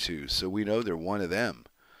bowing to, so we know they're one of them.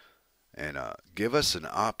 And give us an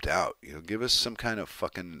opt-out. Give us some kind of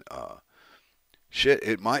fucking shit.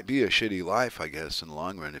 It might be a shitty life, I guess, in the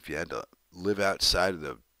long run if you had to live outside of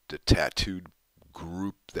the tattooed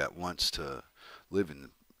group that wants to live in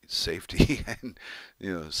safety and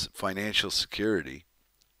financial security.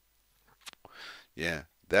 Yeah,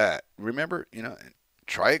 that. Remember,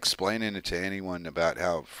 try explaining it to anyone about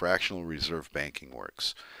how fractional reserve banking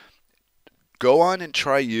works. Go on and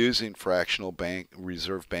try using fractional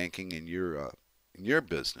reserve banking in your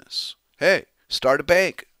business. Hey, start a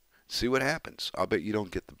bank. See what happens. I'll bet you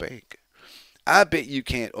don't get the bank. I bet you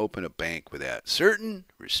can't open a bank without certain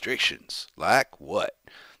restrictions. Like what?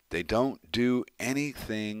 They don't do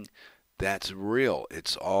anything that's real.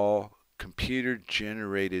 It's all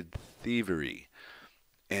computer-generated thievery.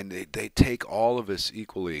 And they take all of us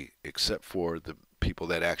equally except for the people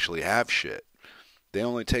that actually have shit. They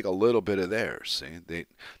only take a little bit of theirs. See?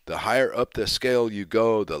 The higher up the scale you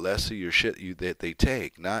go, the less of your shit that they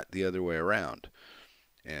take, not the other way around.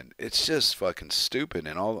 And it's just fucking stupid.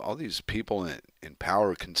 And all these people in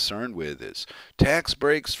power are concerned with is tax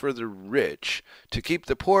breaks for the rich to keep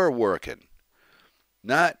the poor working.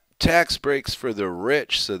 Not tax breaks for the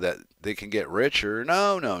rich so that they can get richer.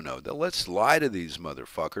 No. Let's lie to these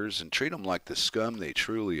motherfuckers and treat them like the scum they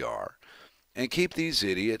truly are. And keep these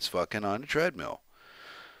idiots fucking on a treadmill.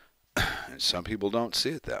 And some people don't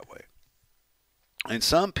see it that way. And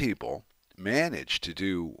some people manage to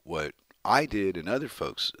do what I did and other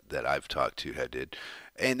folks that I've talked to had did,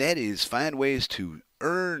 and that is find ways to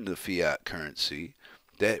earn the fiat currency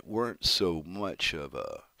that weren't so much of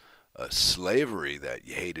a slavery that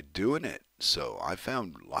you hated doing it. So I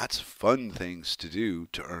found lots of fun things to do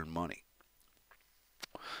to earn money.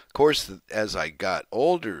 Of course, as I got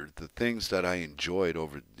older, the things that I enjoyed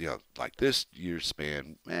over, like this year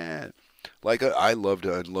span, man, like I loved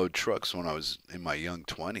to unload trucks when I was in my young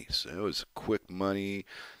 20s. It was quick money.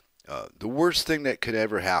 The worst thing that could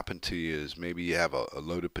ever happen to you is maybe you have a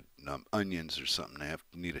load of onions or something and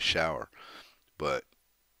need a shower. But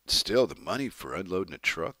still, the money for unloading a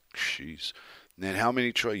truck, jeez. And then how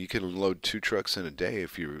many trucks? You can unload 2 trucks in a day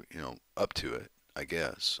if you're, up to it, I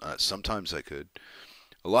guess. Sometimes I could.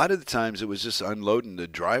 A lot of the times it was just unloading the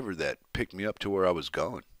driver that picked me up to where I was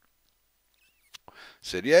going.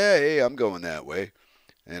 Said, yeah, hey, I'm going that way.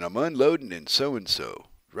 And I'm unloading in so-and-so,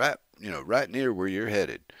 right near where you're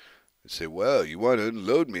headed. I say, well, you want to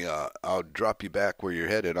unload me? I'll drop you back where you're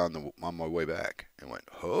headed on my way back. And went,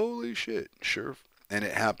 holy shit, sure. And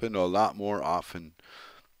it happened a lot more often.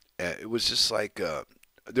 It was just like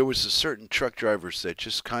there was a certain truck drivers that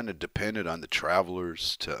just kind of depended on the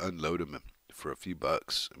travelers to unload them for a few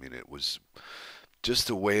bucks. I mean, it was just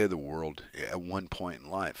the way of the world at one point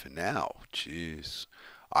in life. And now, jeez,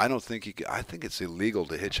 I don't think you could, I think it's illegal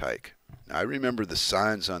to hitchhike. I remember the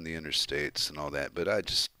signs on the interstates and all that, but I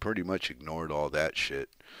just pretty much ignored all that shit.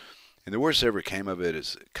 And the worst that ever came of it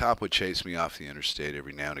is a cop would chase me off the interstate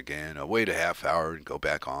every now and again. I'd wait a half hour and go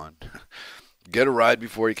back on. Get a ride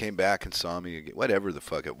before he came back and saw me again. Whatever the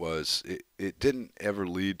fuck it was. It didn't ever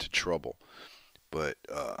lead to trouble. But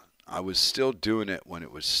I was still doing it when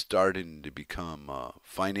it was starting to become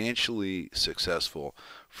financially successful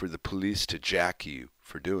for the police to jack you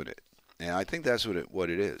for doing it. And I think that's what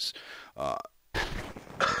it is. I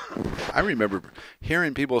remember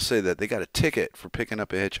hearing people say that they got a ticket for picking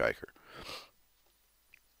up a hitchhiker.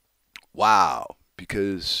 Wow,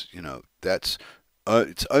 because that's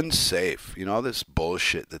it's unsafe. All this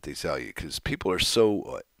bullshit that they tell you because people are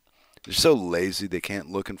they're so lazy they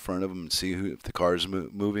can't look in front of them and see if the car's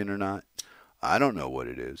moving or not. I don't know what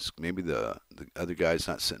it is. Maybe the other guy's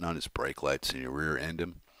not sitting on his brake lights and you rear end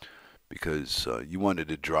him because you wanted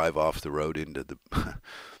to drive off the road into the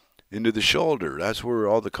into the shoulder. That's where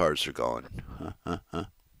all the cars are going.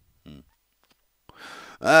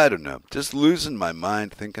 I don't know. Just losing my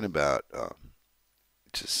mind thinking about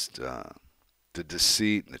the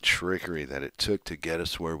deceit and the trickery that it took to get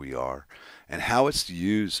us where we are and how it's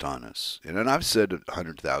used on us. And I've said it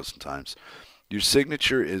 100,000 times, your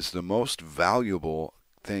signature is the most valuable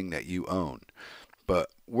thing that you own. But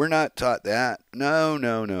we're not taught that. No,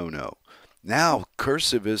 no, no, no. Now,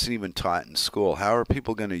 cursive isn't even taught in school. How are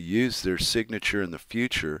people going to use their signature in the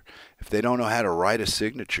future if they don't know how to write a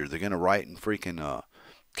signature? They're going to write in freaking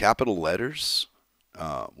capital letters?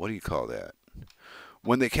 What do you call that?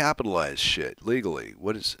 When they capitalize shit legally,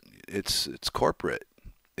 it's corporate.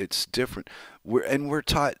 It's different. We're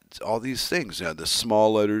taught all these things. The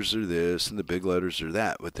small letters are this and the big letters are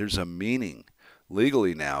that. But there's a meaning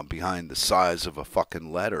legally now behind the size of a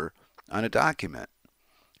fucking letter on a document.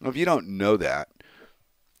 If you don't know that,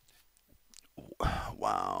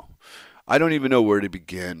 wow. I don't even know where to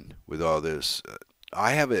begin with all this.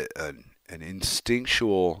 I have an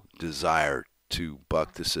instinctual desire to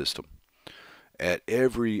buck the system at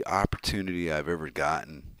every opportunity I've ever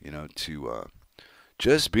gotten, to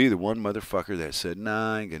just be the one motherfucker that said,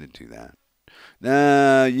 nah, I ain't going to do that.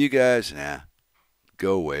 Nah, you guys,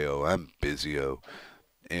 go away, I'm busy,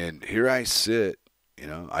 And here I sit,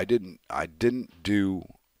 I didn't do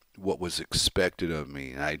what was expected of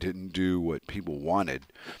me, and I didn't do what people wanted,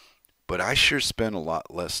 but I sure spent a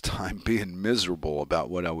lot less time being miserable about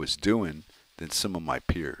what I was doing than some of my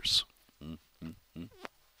peers.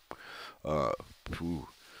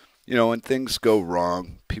 When things go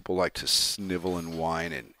wrong, people like to snivel and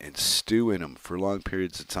whine and stew in them for long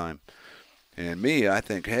periods of time. And me, I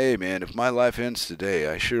think, hey, man, if my life ends today,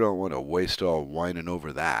 I sure don't want to waste all whining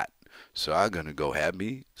over that. So I'm going to go have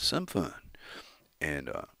me some fun.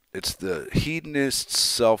 And it's the hedonist,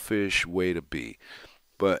 selfish way to be.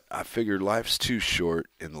 But I figure life's too short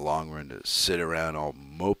in the long run to sit around all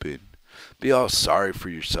moping. Be all sorry for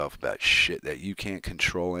yourself about shit that you can't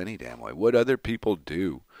control any damn way. What other people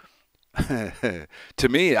do. To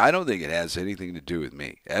me, I don't think it has anything to do with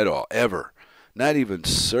me at all, ever. Not even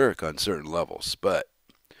Cirque on certain levels. But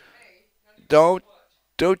don't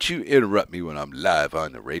you interrupt me when I'm live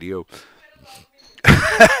on the radio.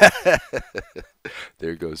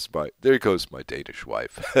 There goes my Danish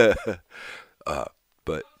wife.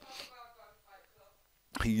 But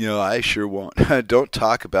I sure won't. Don't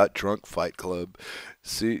talk about Drunk Fight Club.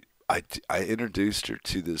 See, I introduced her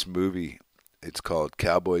to this movie. It's called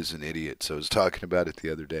Cowboys and Idiots. I was talking about it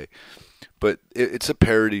the other day. But it's a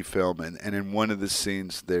parody film, and in one of the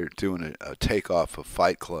scenes, they're doing a takeoff of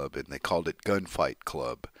Fight Club, and they called it Gunfight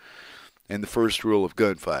Club. And the first rule of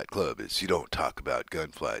Gunfight Club is you don't talk about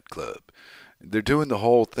Gunfight Club. They're doing the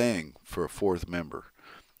whole thing for a fourth member,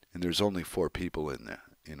 and there's only four people in there,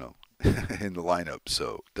 in the lineup,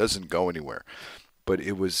 so it doesn't go anywhere. But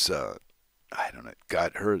it was, I don't know,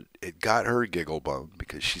 it got her giggle bone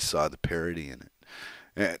because she saw the parody in it.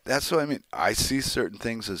 And that's what I mean. I see certain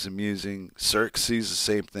things as amusing. Cirque sees the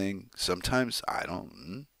same thing. Sometimes I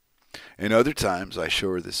don't. And other times I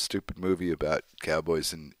show her this stupid movie about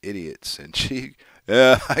cowboys and idiots, and she,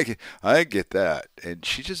 yeah, I get that, and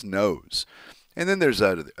she just knows. And then there's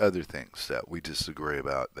other things that we disagree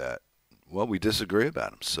about that, well, we disagree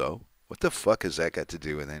about them. So what the fuck has that got to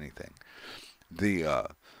do with anything? The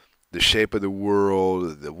the shape of the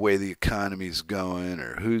world, the way the economy's going,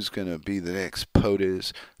 or who's going to be the next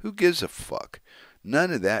POTUS. Who gives a fuck?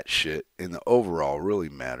 None of that shit in the overall really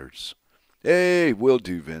matters. Hey, will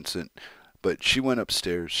do, Vincent. But she went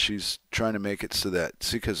upstairs. She's trying to make it so that,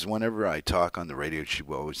 see, because whenever I talk on the radio, she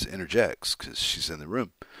always interjects because she's in the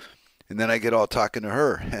room. And then I get all talking to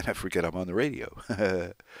her, and I forget I'm on the radio.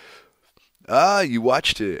 Ah, you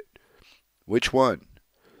watched it. Which one?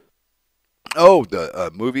 Oh,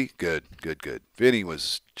 the movie? Good, good, good. Vinny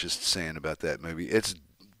was just saying about that movie. It's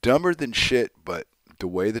dumber than shit, but the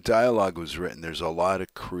way the dialogue was written, there's a lot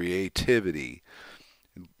of creativity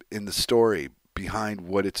in the story behind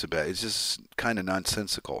what it's about. It's just kind of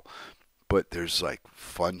nonsensical, but there's like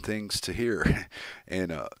fun things to hear.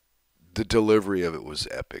 And the delivery of it was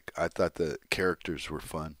epic. I thought the characters were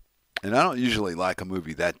fun. And I don't usually like a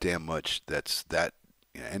movie that damn much that's that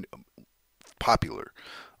and popular.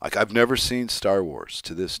 Like, I've never seen Star Wars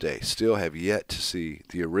to this day. Still have yet to see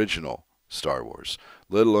the original Star Wars,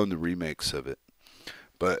 let alone the remakes of it.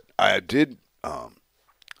 But I did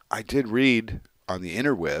read on the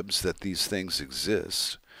interwebs that these things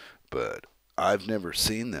exist, but I've never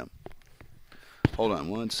seen them. Hold on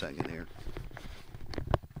one second here.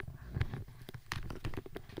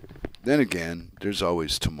 Then again, there's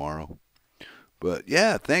always tomorrow. But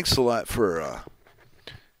yeah, thanks a lot for.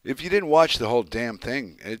 If you didn't watch the whole damn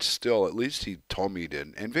thing, it's still, at least he told me he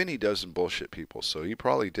did. And Vinny doesn't bullshit people, so he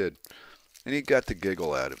probably did. And he got the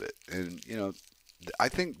giggle out of it. And, I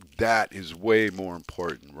think that is way more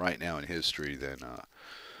important right now in history than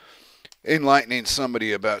enlightening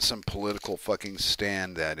somebody about some political fucking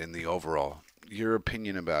stand that in the overall. Your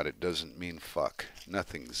opinion about it doesn't mean fuck.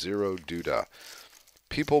 Nothing. Zero doodah.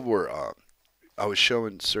 People were, I was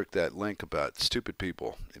showing Cirque that link about stupid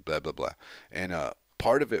people, blah, blah, blah. And,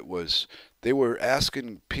 part of it was they were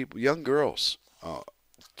asking people, young girls,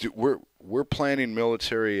 we're planning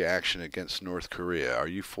military action against North Korea. Are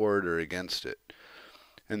you for it or against it?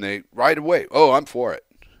 And they right away, oh, I'm for it.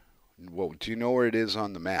 Well, do you know where it is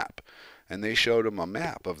on the map? And they showed them a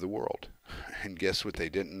map of the world. And guess what? They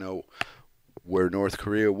didn't know where North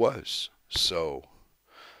Korea was. So,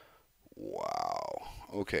 wow.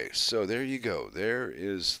 Okay, so there you go. There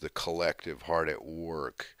is the collective heart at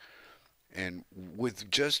work. And with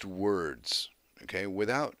just words, okay,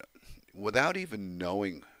 without even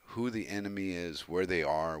knowing who the enemy is, where they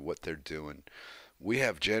are, what they're doing, we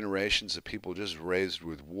have generations of people just raised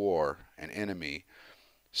with war and enemy,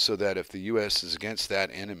 so that if the U.S. is against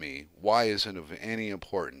that enemy, why isn't of any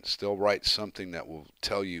importance? They'll write something that will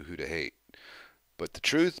tell you who to hate. But the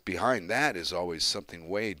truth behind that is always something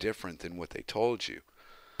way different than what they told you.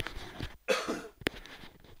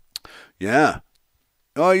 Yeah.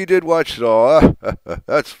 Oh, you did watch it all.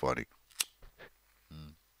 That's funny.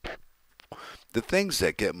 The things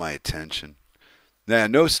that get my attention. Now,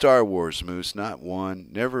 no Star Wars, Moose, not one.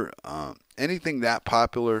 Never. Anything that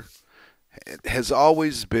popular has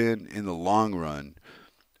always been, in the long run,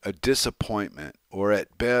 a disappointment, or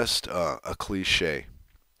at best, a cliche.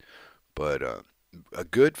 But a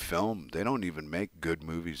good film, they don't even make good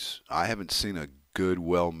movies. I haven't seen a good,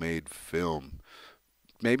 well-made film.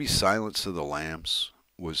 Maybe Silence of the Lambs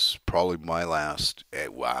was probably my last.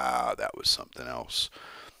 Wow, that was something else.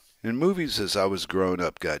 And movies, as I was growing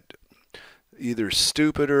up, got either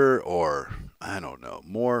stupider or, I don't know,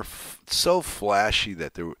 more so flashy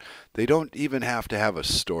that they don't even have to have a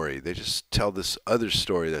story. They just tell this other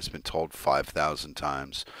story that's been told 5,000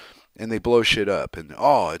 times, and they blow shit up. And,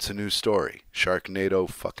 oh, it's a new story. Sharknado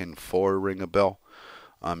fucking 4 ring a bell?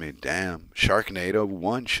 I mean, damn. Sharknado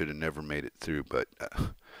 1 should have never made it through, but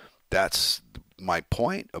that's my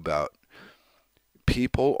point about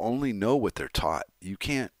people only know what they're taught. You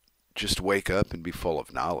can't just wake up and be full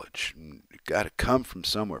of knowledge. You've got to come from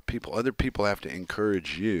somewhere. Other people have to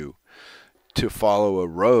encourage you to follow a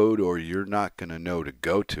road, or you're not going to know to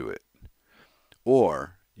go to it.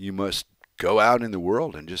 Or you must go out in the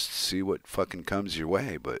world and just see what fucking comes your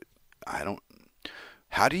way. But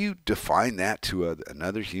how do you define that to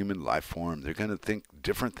another human life form? They're going to think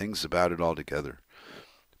different things about it altogether.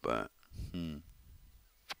 But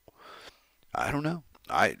I don't know.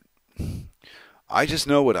 I just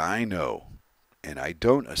know what I know, and I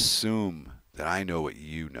don't assume that I know what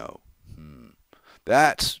you know.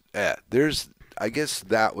 I guess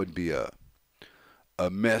that would be a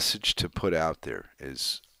message to put out there,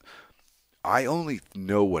 is I only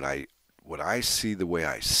know what I see the way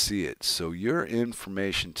I see it. So your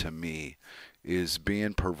information to me is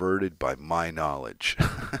being perverted by my knowledge.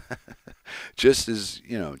 just as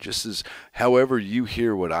however you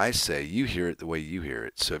hear what I say, you hear it the way you hear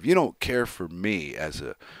it. So if you don't care for me as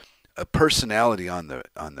a personality on the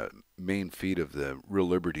main feed of the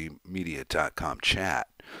RealLibertyMedia.com chat,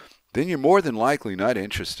 then you're more than likely not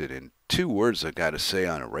interested in 2 words I got to say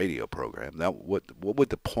on a radio program. What would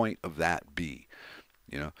the point of that be?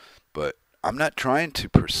 But I'm not trying to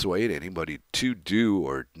persuade anybody to do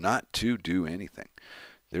or not to do anything.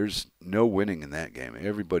 There's no winning in that game.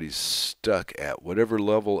 Everybody's stuck at whatever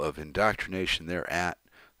level of indoctrination they're at.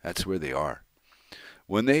 That's where they are.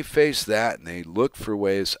 When they face that and they look for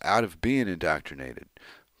ways out of being indoctrinated,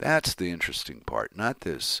 that's the interesting part. Not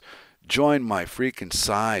this, join my freaking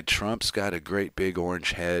side, Trump's got a great big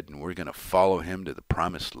orange head and we're going to follow him to the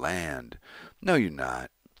promised land. No, you're not.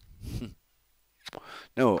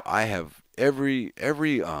 No, I have every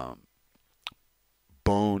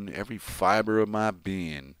bone, every fiber of my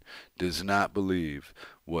being does not believe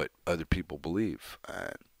what other people believe.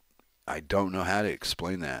 I don't know how to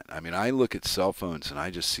explain that. I mean, I look at cell phones and I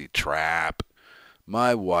just see trap.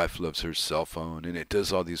 My wife loves her cell phone and it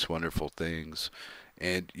does all these wonderful things.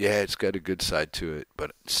 And yeah, it's got a good side to it,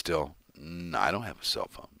 but still, I don't have a cell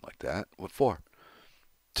phone like that. What for?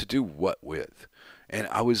 To do what with? And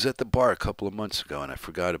I was at the bar a couple of months ago and I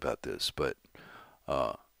forgot about this, but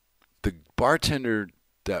the bartender,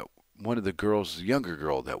 that one of the girls, the younger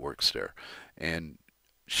girl that works there, and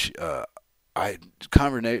she,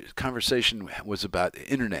 conversation was about the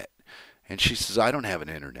internet, and she says, I don't have an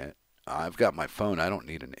internet. I've got my phone. I don't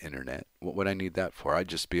need an internet. What would I need that for? I'd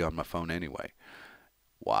just be on my phone anyway.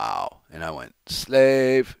 Wow. And I went,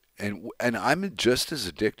 slave. And I'm just as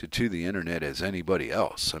addicted to the internet as anybody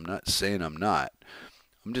else. I'm not saying I'm not.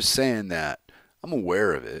 I'm just saying that I'm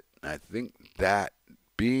aware of it. And I think that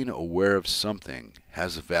being aware of something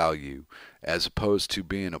has a value, as opposed to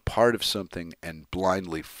being a part of something and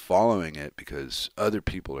blindly following it because other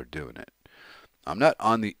people are doing it. I'm not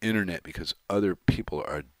on the internet because other people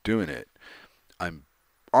are doing it. I'm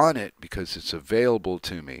on it because it's available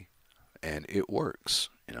to me and it works.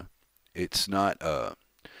 It's not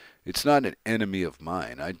an enemy of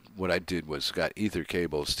mine. What I did was got ether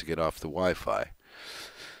cables to get off the Wi-Fi.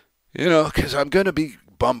 Because I'm going to be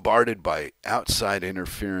bombarded by outside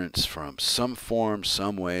interference from some form,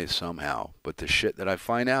 some way, somehow. But the shit that I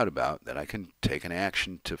find out about that I can take an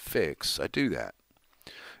action to fix, I do that.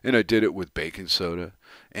 And I did it with baking soda,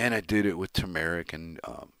 and I did it with turmeric and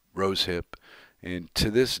rosehip. And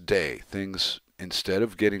to this day, things, instead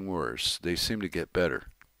of getting worse, they seem to get better.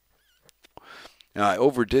 Now, I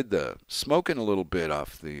overdid the smoking a little bit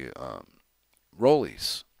off the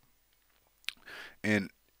rollies. And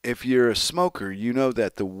if you're a smoker, you know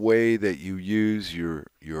that the way that you use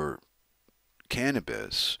your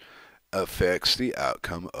cannabis affects the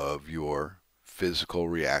outcome of your physical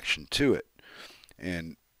reaction to it.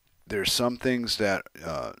 And there's some things that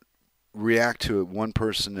react to it. One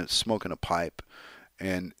person that's smoking a pipe,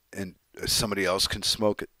 and somebody else can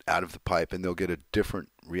smoke it out of the pipe, and they'll get a different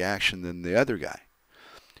reaction than the other guy.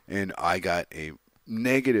 And I got a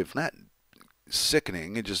negative, not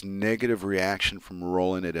sickening, and just negative reaction from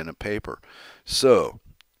rolling it in a paper. So,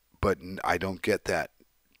 but I don't get that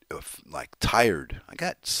like tired. I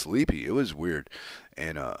got sleepy. It was weird,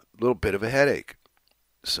 and a little bit of a headache.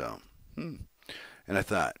 So, and I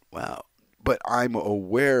thought, wow. But I'm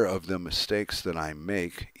aware of the mistakes that I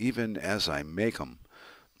make, even as I make them.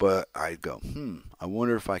 But I go, I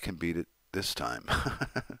wonder if I can beat it this time.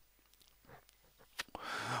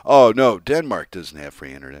 Oh, no, Denmark doesn't have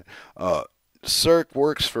free internet. Cirque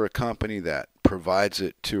works for a company that provides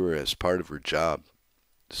it to her as part of her job.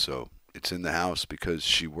 So it's in the house because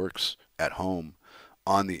she works at home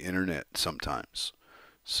on the internet sometimes.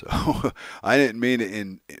 So I didn't mean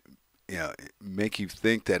to make you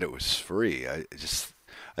think that it was free.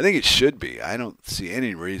 I think it should be. I don't see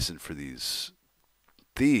any reason for these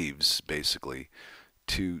thieves, basically,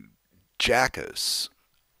 to jack us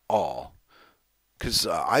all. Because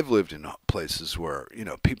I've lived in places where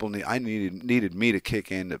people needed me to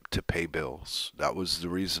kick in to pay bills. That was the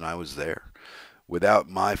reason I was there. Without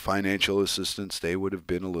my financial assistance, they would have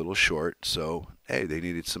been a little short. So hey, they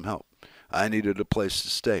needed some help. I needed a place to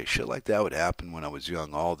stay. Shit like that would happen when I was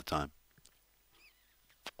young all the time.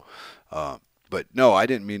 Uh, but no, I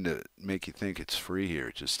didn't mean to make you think it's free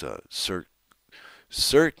here. Just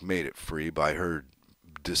Cirque made it free by her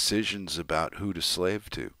decisions about who to slave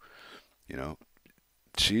to. You know,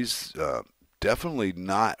 she's definitely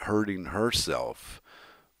not hurting herself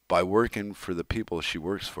by working for the people she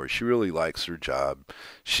works for. She really likes her job.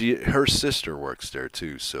 Her sister works there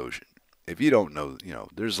too. So if you don't know,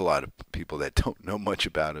 there's a lot of people that don't know much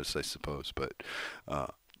about us, I suppose. But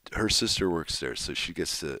her sister works there, so she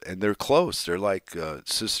gets to, and they're close. They're like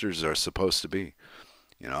sisters are supposed to be.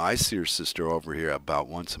 I see her sister over here about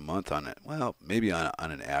once a month on it. Well, maybe on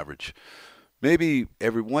an average. Maybe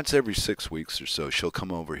once every 6 weeks or so, she'll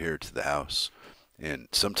come over here to the house. And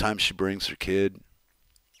sometimes she brings her kid.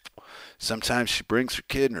 Sometimes she brings her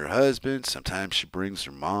kid and her husband. Sometimes she brings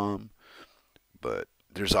her mom. But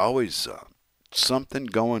there's always something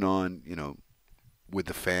going on, with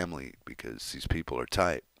the family because these people are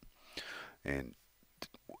tight. And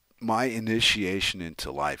my initiation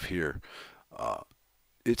into life here,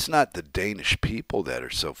 it's not the Danish people that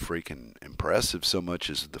are so freaking impressive so much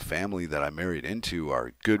as the family that I married into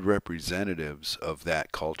are good representatives of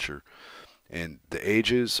that culture. And the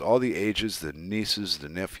ages, all the ages, the nieces, the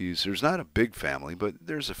nephews, there's not a big family, but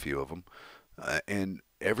there's a few of them. And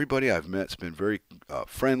everybody I've met's been very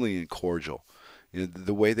friendly and cordial.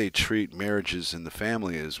 The way they treat marriages in the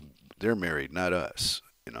family is they're married, not us.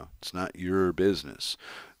 It's not your business.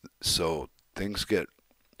 So things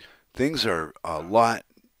are a lot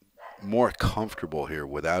more comfortable here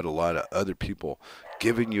without a lot of other people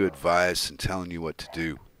giving you advice and telling you what to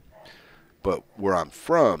do. But where I'm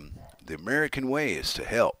from, the American way is to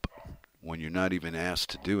help when you're not even asked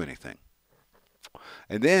to do anything.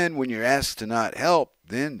 And then when you're asked to not help,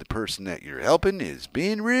 then the person that you're helping is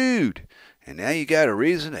being rude. And now you got a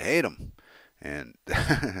reason to hate them. And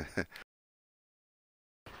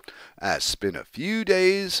I spent a few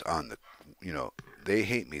days on the, they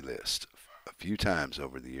hate me list a few times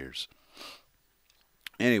over the years.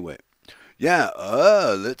 Anyway, yeah,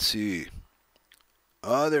 let's see.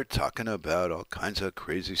 They're talking about all kinds of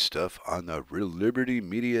crazy stuff on the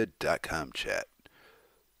RealLibertyMedia.com chat.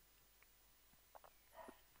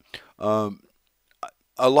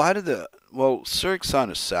 A lot of Cirque's on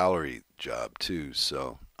a salary job too,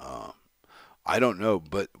 so I don't know,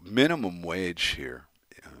 but minimum wage here,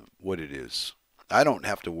 what it is. I don't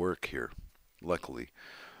have to work here, luckily.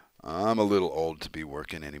 I'm a little old to be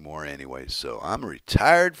working anymore anyway, so I'm a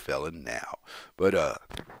retired felon now. But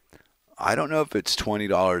I don't know if it's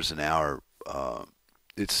 $20 an hour.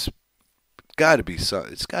 It's got to be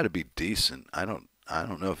it's got to be decent. I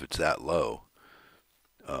don't know if it's that low.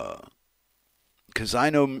 Because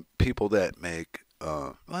I know people that make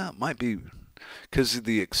it might be because of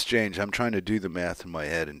the exchange. I'm trying to do the math in my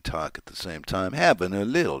head and talk at the same time, having a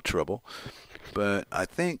little trouble. But I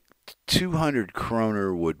think 200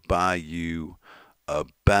 kroner would buy you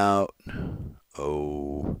about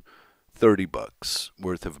 $30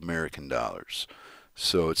 worth of American dollars.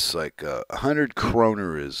 So it's like 100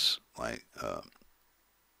 kroner is like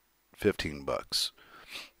 $15.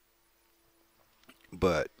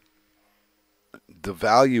 But the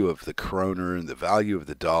value of the kroner and the value of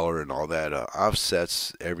the dollar and all that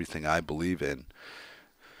offsets everything I believe in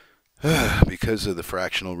because of the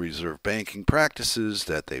fractional reserve banking practices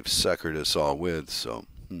that they've suckered us all with. So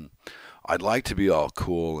I'd like to be all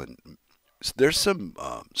cool, and there's some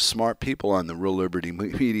smart people on the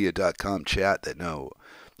RealLibertyMedia.com chat that know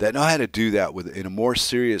how to do that in a more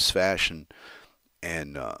serious fashion,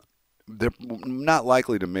 and they're not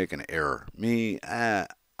likely to make an error. Me, I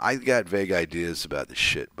got vague ideas about this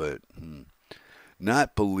shit, but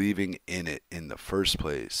not believing in it in the first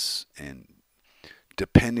place and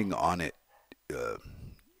depending on it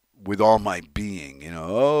with all my being,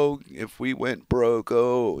 if we went broke,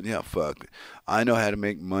 fuck. I know how to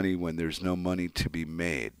make money when there's no money to be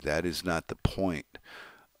made. That is not the point.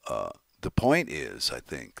 The point is, I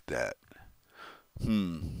think, that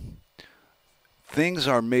things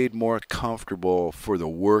are made more comfortable for the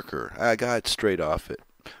worker. I got straight off it.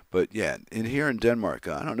 But yeah, here in Denmark,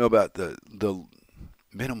 I don't know about the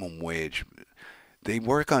minimum wage. They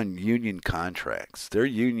work on union contracts. Their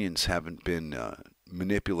unions haven't been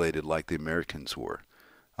manipulated like the Americans were.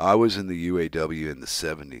 I was in the UAW in the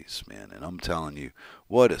 70s, man, and I'm telling you,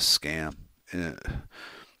 what a scam. Uh,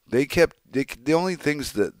 the only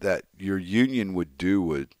things that your union would do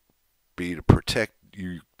would be to protect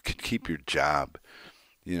you could keep your job.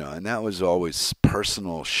 And that was always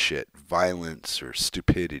personal shit, violence or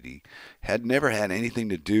stupidity. Had never had anything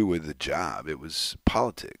to do with the job. It was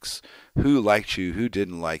politics. Who liked you, who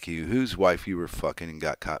didn't like you, whose wife you were fucking and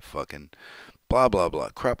got caught fucking, blah, blah, blah.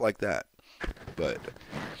 Crap like that. But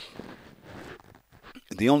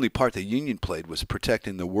the only part the union played was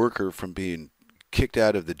protecting the worker from being kicked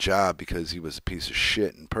out of the job because he was a piece of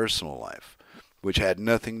shit in personal life, which had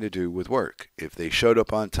nothing to do with work. If they showed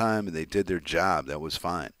up on time and they did their job, that was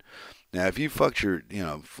fine. Now, if you fucked your,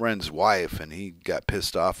 friend's wife and he got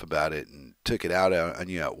pissed off about it and took it out on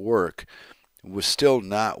you at work, it was still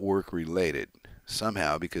not work related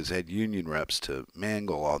somehow because they had union reps to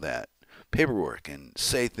mangle all that paperwork and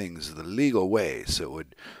say things the legal way so it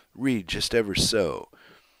would read just ever so.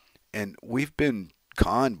 And we've been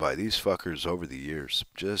conned by these fuckers over the years.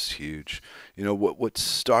 Just huge. What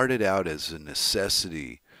started out as a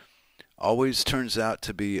necessity always turns out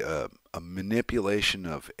to be a manipulation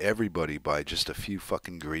of everybody by just a few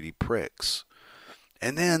fucking greedy pricks.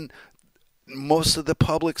 And then most of the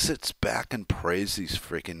public sits back and praise these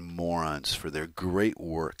freaking morons for their great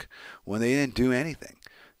work when they didn't do anything.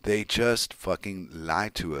 They just fucking lie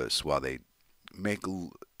to us while they make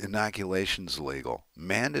inoculations legal,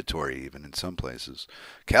 mandatory even in some places.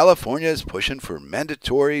 California is pushing for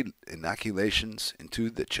mandatory inoculations into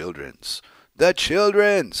the children's.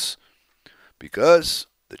 Because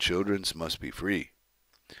the children's must be free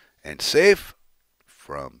and safe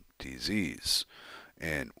from disease.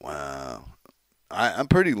 And wow, I'm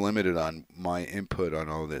pretty limited on my input on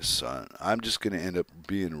all this. I'm just going to end up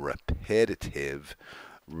being repetitive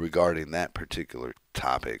regarding that particular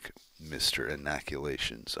topic, Mr.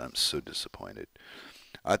 Inoculations. I'm so disappointed.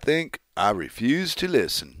 I think I refuse to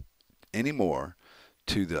listen anymore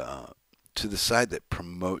to the side that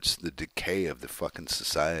promotes the decay of the fucking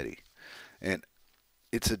society. And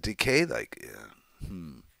it's a decay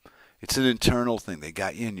it's an internal thing. They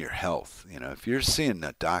got you in your health. If you're seeing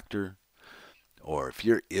a doctor or if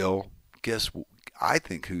you're ill, I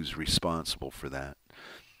think who's responsible for that?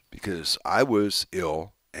 Because I was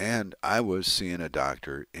ill and I was seeing a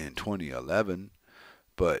doctor in 2011,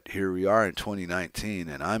 but here we are in 2019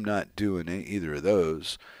 and I'm not doing either of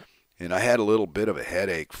those. And I had a little bit of a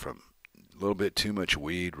headache from a little bit too much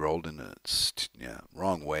weed rolled in the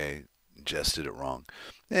wrong way, ingested it wrong.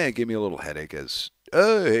 It gave me a little headache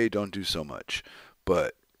hey, don't do so much.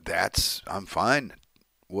 But I'm fine.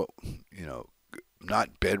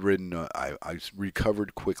 Not bedridden. I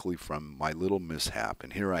recovered quickly from my little mishap,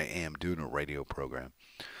 and here I am doing a radio program.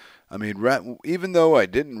 I mean, even though I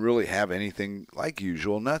didn't really have anything like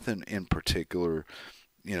usual, nothing in particular,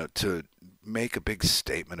 to make a big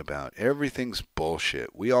statement about. Everything's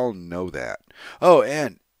bullshit. We all know that. Oh,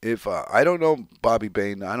 and if I don't know Bobby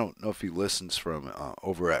Bain, I don't know if he listens from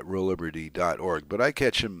over at RealLiberty.org, but I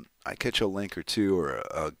catch a link or two, or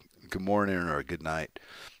a good morning or a good night,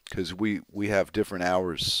 because we have different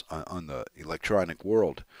hours on the electronic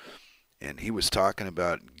world. And he was talking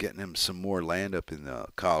about getting him some more land up in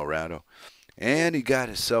Colorado. And he got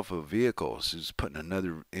himself a vehicle. So he's putting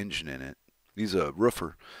another engine in it. He's a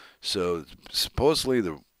roofer. So supposedly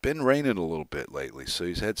they've been raining a little bit lately. So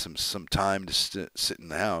he's had some time to sit in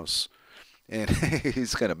the house. And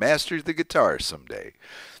he's going to master the guitar someday.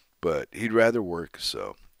 But he'd rather work,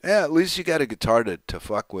 so. Yeah, at least you got a guitar to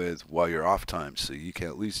fuck with while you're off time, so you can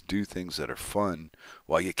at least do things that are fun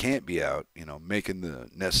while you can't be out, making the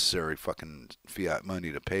necessary fucking fiat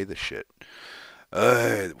money to pay the shit.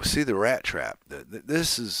 See, the rat trap.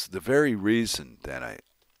 This is the very reason that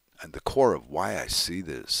and the core of why I see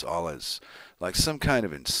this all as like some kind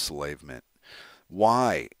of enslavement.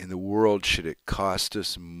 Why in the world should it cost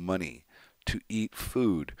us money to eat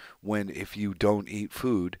food when if you don't eat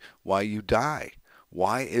food, why you die?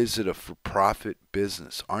 Why is it a for-profit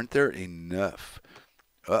business? Aren't there enough?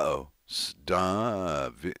 Vinny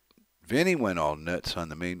went all nuts on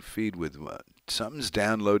the main feed with something's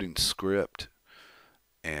downloading script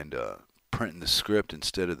and printing the script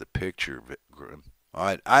instead of the picture.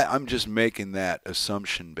 I'm just making that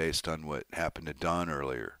assumption based on what happened to Don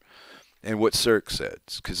earlier and what Cirque said,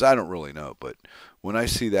 because I don't really know. But when I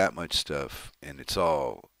see that much stuff and it's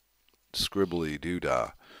all scribbly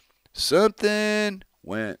doodah, something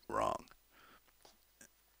went wrong.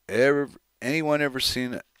 Anyone ever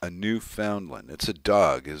seen a Newfoundland? It's a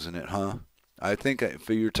dog, isn't it, huh? I think if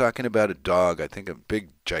you're talking about a dog, I think a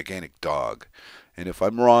big, gigantic dog. And if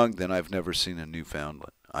I'm wrong, then I've never seen a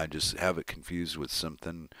Newfoundland. I just have it confused with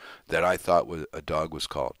something that I thought a dog was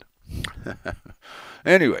called.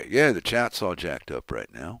 Anyway, yeah, the chat's all jacked up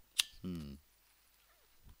right now. And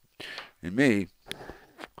me,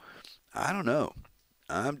 I don't know.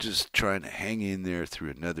 I'm just trying to hang in there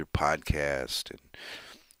through another podcast and,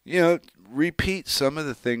 repeat some of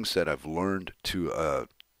the things that I've learned to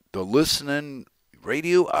the listening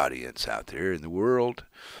radio audience out there in the world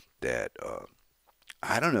that,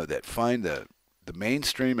 I don't know, that find the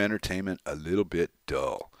mainstream entertainment a little bit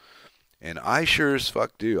dull. And I sure as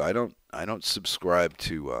fuck do. I don't subscribe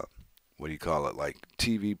to what do you call it, like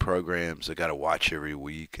TV programs I got to watch every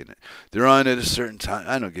week, and they're on at a certain time.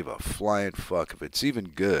 I don't give a flying fuck if it's even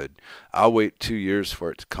good. I'll wait 2 years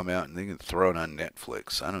for it to come out and then throw it on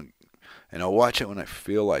Netflix. And I'll watch it when I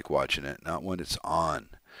feel like watching it, not when it's on.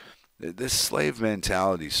 This slave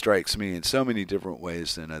mentality strikes me in so many different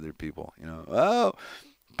ways than other people.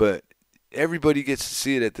 But everybody gets to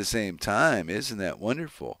see it at the same time. Isn't that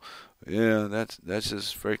wonderful? Yeah, that's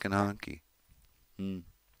just freaking honky.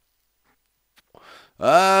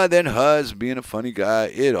 Then Huz being a funny guy,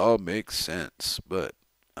 it all makes sense. But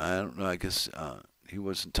I don't know, I guess he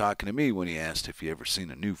wasn't talking to me when he asked if he ever seen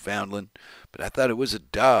a Newfoundland. But I thought it was a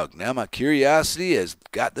dog. Now my curiosity has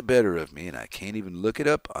got the better of me, and I can't even look it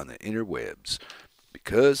up on the interwebs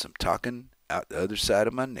because I'm talking out the other side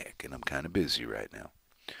of my neck, and I'm kind of busy right now.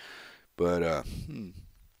 But,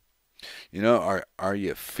 are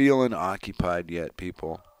you feeling occupied yet,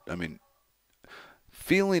 people? I mean,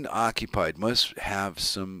 feeling occupied must have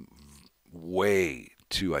some way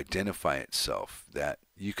to identify itself that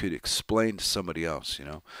you could explain to somebody else,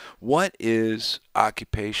 What is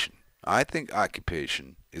occupation? I think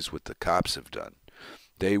occupation is what the cops have done.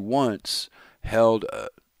 They once held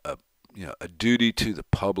a duty to the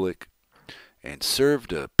public and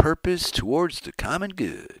served a purpose towards the common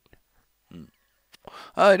good.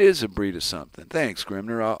 It is a breed of something. Thanks,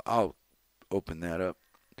 Grimner. I'll open that up.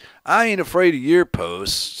 I ain't afraid of your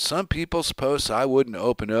posts. Some people's posts I wouldn't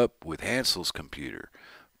open up with Hansel's computer.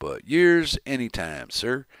 But yours, anytime,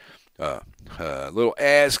 sir. Little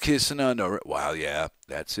ass kissing on the... Wow, yeah,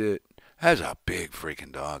 that's it. That's a big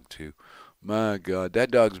freaking dog, too. My God,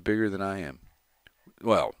 that dog's bigger than I am.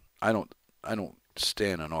 Well, I don't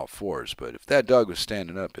stand on all fours, but if that dog was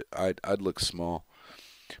standing up, I'd look small.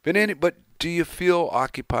 But do you feel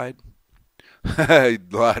occupied? A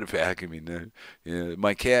lot of vacuuming. Yeah,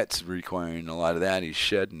 my cat's requiring a lot of that. He's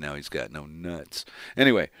shedding now. He's got no nuts.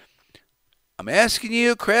 Anyway, I'm asking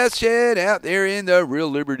you a question out there in the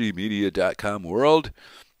RealLibertyMedia.com world.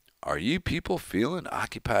 Are you people feeling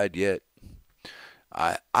occupied yet?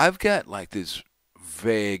 I've got like this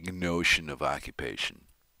vague notion of occupation.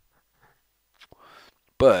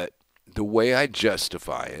 But the way I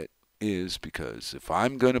justify it is because if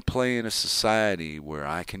I'm going to play in a society where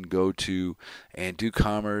I can go to and do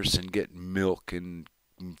commerce and get milk and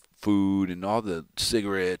food and all the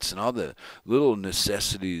cigarettes and all the little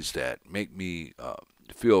necessities that make me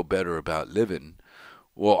feel better about living,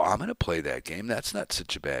 well, I'm going to play that game. That's not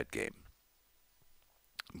such a bad game.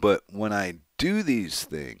 But when I do these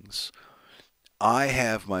things, I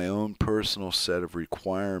have my own personal set of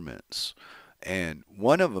requirements. And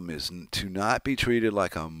one of them is to not be treated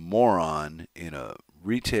like a moron in a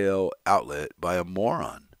retail outlet by a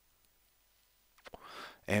moron.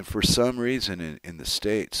 And for some reason in the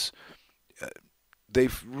States,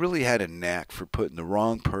 they've really had a knack for putting the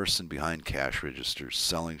wrong person behind cash registers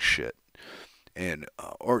selling shit. And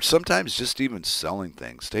or sometimes just even selling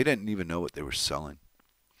things. They didn't even know what they were selling.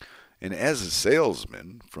 And as a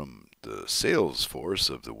salesman from the sales force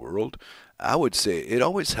of the world, I would say it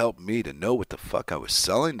always helped me to know what the fuck I was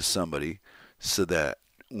selling to somebody so that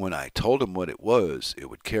when I told them what it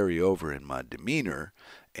would carry over in my demeanor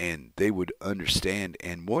and they would understand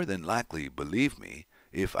and more than likely believe me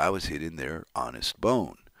if I was hitting their honest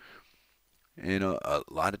bone. A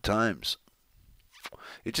lot of times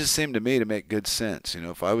it just seemed to me to make good sense.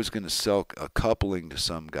 If I was going to sell a coupling to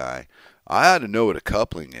some guy, I ought to know what a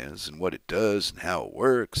coupling is and what it does and how it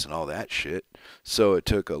works and all that shit. So it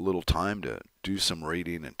took a little time to do some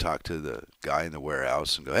reading and talk to the guy in the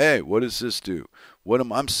warehouse and go, hey, what does this do?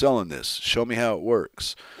 I'm selling this. Show me how it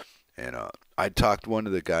works. And I talked one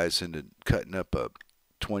of the guys into cutting up a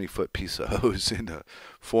 20-foot piece of hose into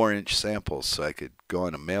 4-inch samples so I could go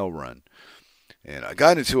on a mail run. And I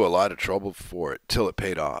got into a lot of trouble for it till it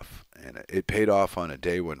paid off. And it paid off on a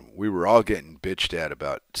day when we were all getting bitched at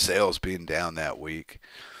about sales being down that week.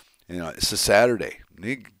 It's a Saturday. And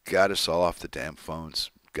he got us all off the damn phones.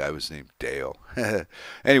 guy was named Dale.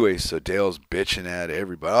 Anyway, so Dale's bitching at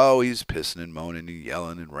everybody. Oh, he's pissing and moaning and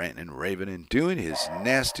yelling and ranting and raving and doing his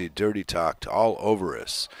nasty, dirty talk all over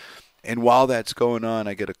us. And while that's going on,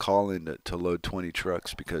 I get a call in to load 20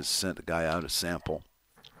 trucks because sent a guy out a sample.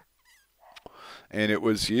 And it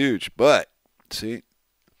was huge. But, see,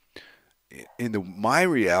 in my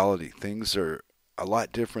reality, things are a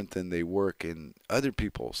lot different than they work in other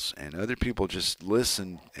people's. And other people just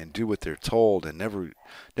listen and do what they're told and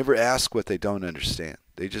never ask what they don't understand.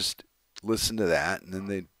 They just listen to that, and then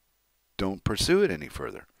they don't pursue it any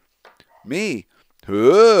further. Me,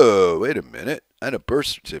 whoa, wait a minute. I had a birth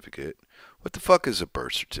certificate. What the fuck is a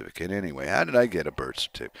birth certificate anyway? How did I get a birth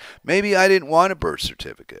certificate? Maybe I didn't want a birth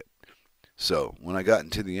certificate. So when I got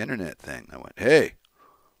into the internet thing, I went, hey,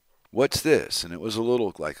 what's this? And it was a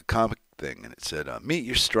little like a comic thing, and it said, meet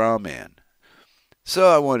your Strawman. So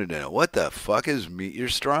I wanted to know, what the fuck is meet your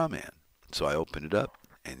Strawman? So I opened it up,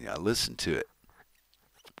 and I listened to it.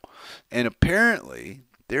 And apparently,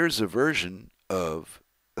 there's a version of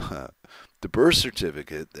the birth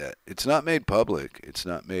certificate that it's not made public, it's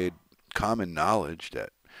not made common knowledge that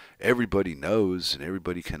everybody knows and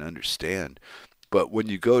everybody can understand. But when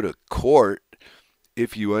you go to court,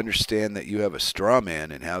 if you understand that you have a straw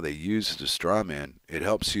man and how they use the straw man, it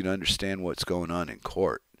helps you to understand what's going on in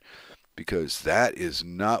court. Because that is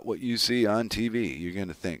not what you see on TV. You're going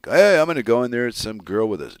to think, hey, I'm going to go in there and some girl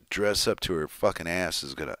with a dress up to her fucking ass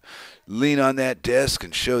is going to lean on that desk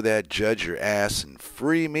and show that judge her ass and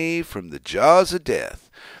free me from the jaws of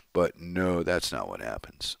death. But no, that's not what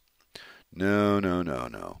happens. No.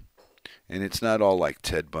 And it's not all like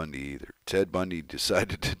Ted Bundy either. Ted Bundy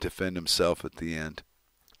decided to defend himself at the end.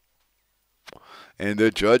 And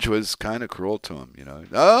the judge was kind of cruel to him, you know.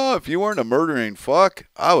 Oh, if you weren't a murdering fuck,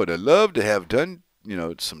 I would have loved to have done, you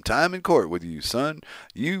know, some time in court with you, son.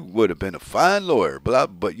 You would have been a fine lawyer,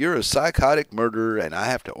 but you're a psychotic murderer, and I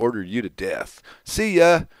have to order you to death. See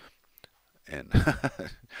ya. And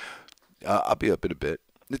I'll be up in a bit.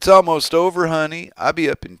 It's almost over, honey. I'll be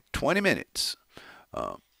up in 20 minutes.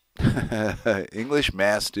 English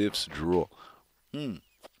Mastiffs drool.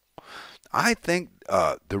 I think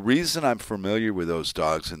the reason I'm familiar with those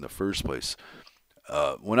dogs in the first place,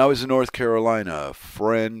 when I was in North Carolina, a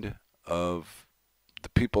friend of the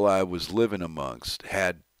people I was living amongst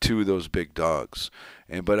had two of those big dogs.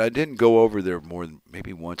 But I didn't go over there more than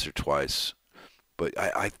maybe once or twice. But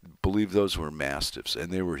I believe those were Mastiffs,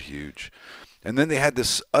 and they were huge. And then they had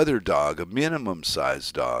this other dog, a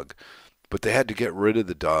minimum-sized dog, but they had to get rid of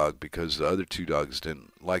the dog because the other two dogs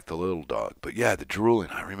didn't like the little dog. But yeah, the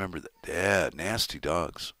drooling, I remember that. Yeah, nasty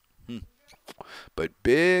dogs. But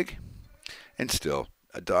big, and still,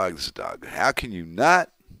 a dog's a dog. How can you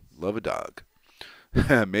not love a dog?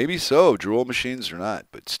 Maybe so, drool machines or not,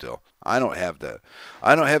 but still, I don't have the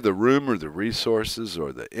room or the resources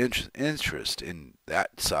or the interest in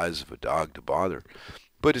that size of a dog to bother.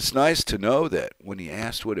 But it's nice to know that when he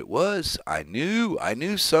asked what it was, I knew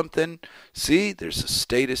something. See, there's a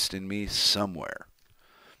statist in me somewhere.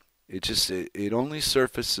 It only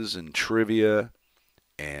surfaces in trivia,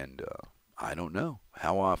 and I don't know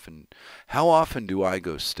how often do I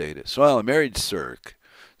go statist. Well, I married Cirque,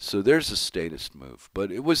 so there's a statist move.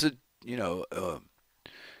 But it was it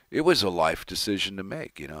was a life decision to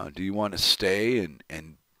make. You know, do you want to stay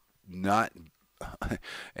and not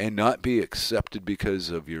be accepted because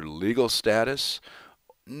of your legal status?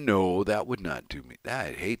 No, that would not do me.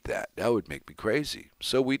 I'd hate that. That would make me crazy.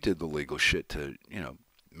 So we did the legal shit to,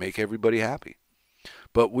 make everybody happy.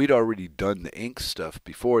 But we'd already done the ink stuff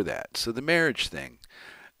before that. So the marriage thing,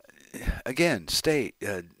 again,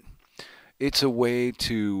 it's a way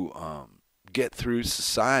to get through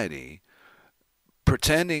society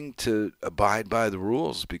pretending to abide by the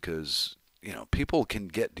rules because, people can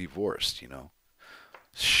get divorced,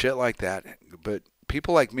 shit like that. But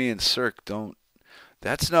people like me and Cirque don't.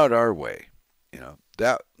 That's not our way,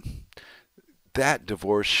 that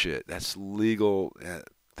divorce shit. That's legal.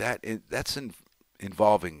 That's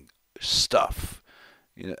involving stuff,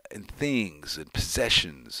 and things and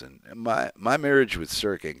possessions. And my marriage with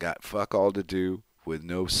Cirque ain't got fuck all to do with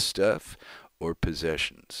no stuff or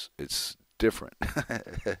possessions. It's different.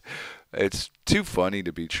 It's too funny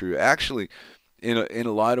to be true. Actually, in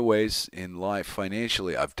a lot of ways in life,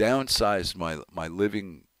 financially, I've downsized my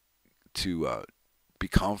living to be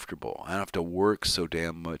comfortable. I don't have to work so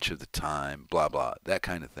damn much of the time, blah, blah, that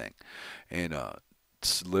kind of thing. And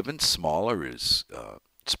living smaller is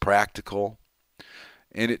it's practical,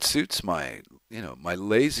 and it suits my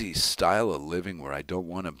lazy style of living where I don't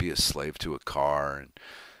want to be a slave to a car. And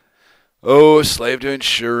oh, a slave to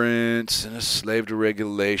insurance and a slave to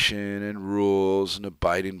regulation and rules and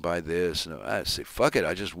abiding by this. And I say, fuck it,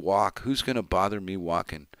 I just walk. Who's going to bother me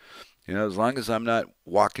walking? You know, as long as I'm not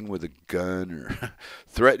walking with a gun or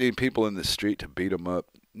threatening people in the street to beat them up,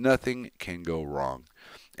 nothing can go wrong.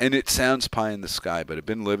 And it sounds pie in the sky, but I've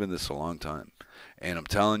been living this a long time. And I'm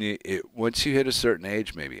telling you, once you hit a certain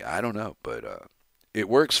age, maybe, I don't know, but it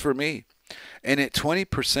works for me. And at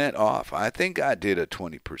 20% off, I think I did a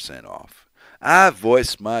 20% off. I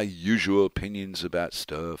voiced my usual opinions about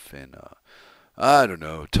stuff, and I don't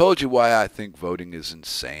know, told you why I think voting is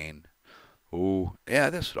insane. Oh, yeah,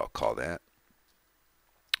 that's what I'll call that.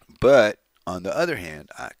 But on the other hand,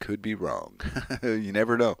 I could be wrong. You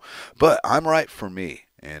never know. But I'm right for me,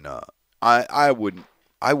 and I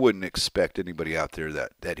wouldn't expect anybody out there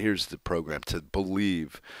that hears the program to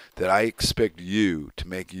believe that I expect you to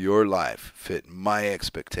make your life fit my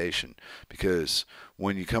expectation. Because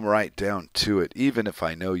when you come right down to it, even if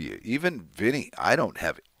I know you, even Vinny, I don't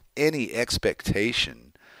have any expectation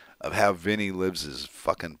of how Vinny lives his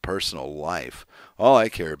fucking personal life. All I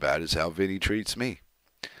care about is how Vinny treats me.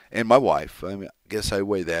 And my wife, I guess I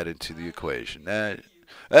weigh that into the equation.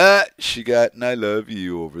 She got an I love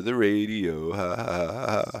you over the radio. Ha, ha,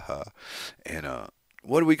 ha, ha, ha. And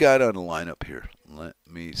what do we got on the lineup here? Let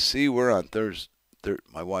me see. We're on Thursday.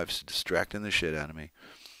 My wife's distracting the shit out of me.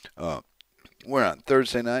 We're on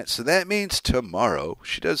Thursday night, so that means tomorrow.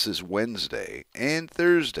 She does this Wednesday and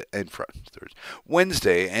Thursday and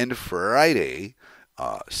Wednesday and Friday,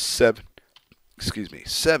 7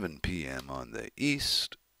 p.m. on the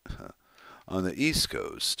East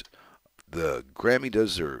Coast. The Grammy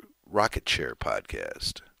does their Rocket Chair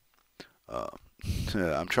podcast.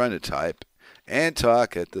 I'm trying to type and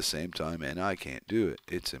talk at the same time, and I can't do it.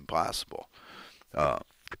 It's impossible.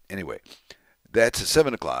 Anyway, that's at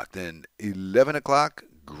 7 o'clock. Then 11 o'clock,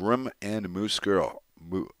 Grim and Moose Girl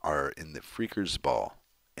are in the Freakers Ball.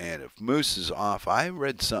 And if Moose is off, I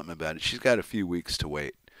read something about it. She's got a few weeks to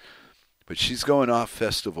wait. But she's going off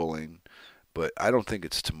festivaling. But I don't think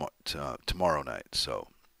it's tomorrow night. So,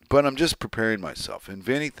 but I'm just preparing myself. And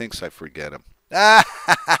Vinny thinks I forget him.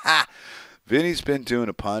 Vinny's been doing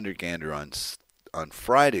a Pondergander on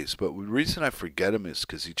Fridays. But the reason I forget him is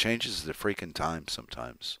because he changes the freaking time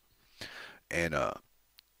sometimes. And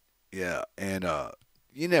yeah, and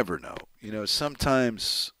you never know. You know,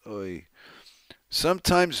 sometimes Vinny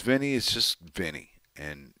is just Vinny,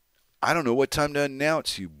 and I don't know what time to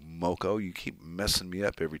announce you, Moco. You keep messing me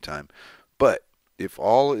up every time. But if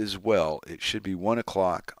all is well, it should be 1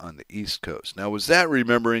 o'clock on the East Coast. Now, was that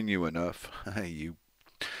remembering you enough?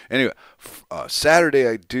 Anyway, Saturday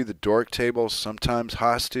I do the dork table, sometimes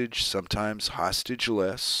hostage, sometimes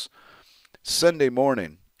hostage-less. Sunday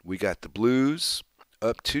morning, we got the blues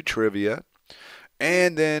up to trivia.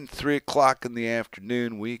 And then 3 o'clock in the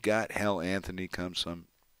afternoon, we got Hell Anthony comes from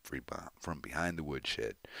behind the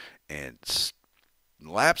woodshed and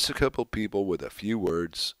laps a couple people with a few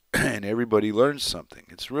words, and everybody learns something.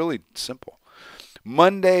 It's really simple.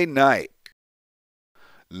 Monday night,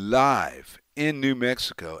 live in New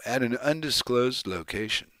Mexico at an undisclosed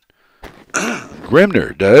location.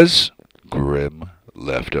 Grimner does Grim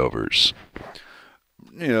Leftovers.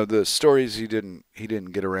 You know, the stories he didn't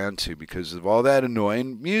get around to because of all that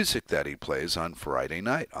annoying music that he plays on Friday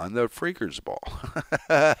night on the Freakers Ball.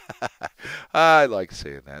 I like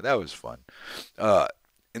saying that. That was fun. And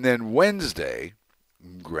then Wednesday,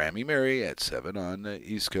 Grammy Mary at 7 on the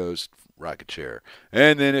East Coast, Rocket Chair.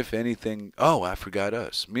 And then if anything, I forgot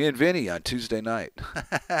us. Me and Vinny on Tuesday night.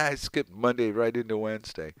 I skipped Monday right into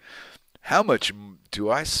Wednesday. How much do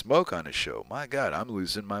I smoke on a show? My God, I'm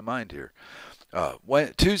losing my mind here.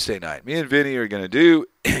 Tuesday night, me and Vinny are going to do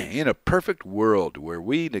In a Perfect World, where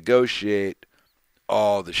we negotiate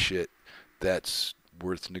all the shit that's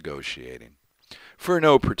worth negotiating for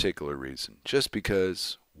no particular reason, just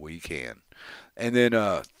because we can. And then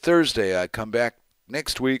Thursday, I come back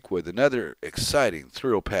next week with another exciting,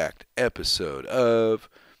 thrill-packed episode of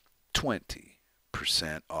 20%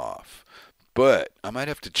 off. But I might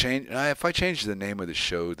have to change. If I change the name of the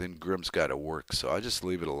show, then Grim's got to work, so I'll just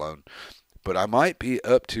leave it alone. But I might be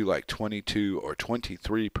up to like 22 or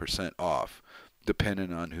 23% off,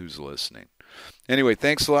 depending on who's listening. Anyway,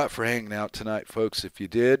 thanks a lot for hanging out tonight, folks, if you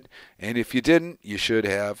did. And if you didn't, you should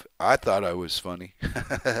have. I thought I was funny.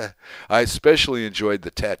 I especially enjoyed the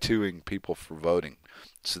tattooing people for voting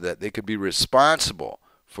so that they could be responsible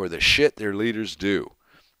for the shit their leaders do.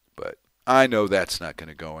 But I know that's not going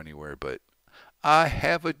to go anywhere, but I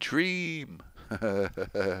have a dream.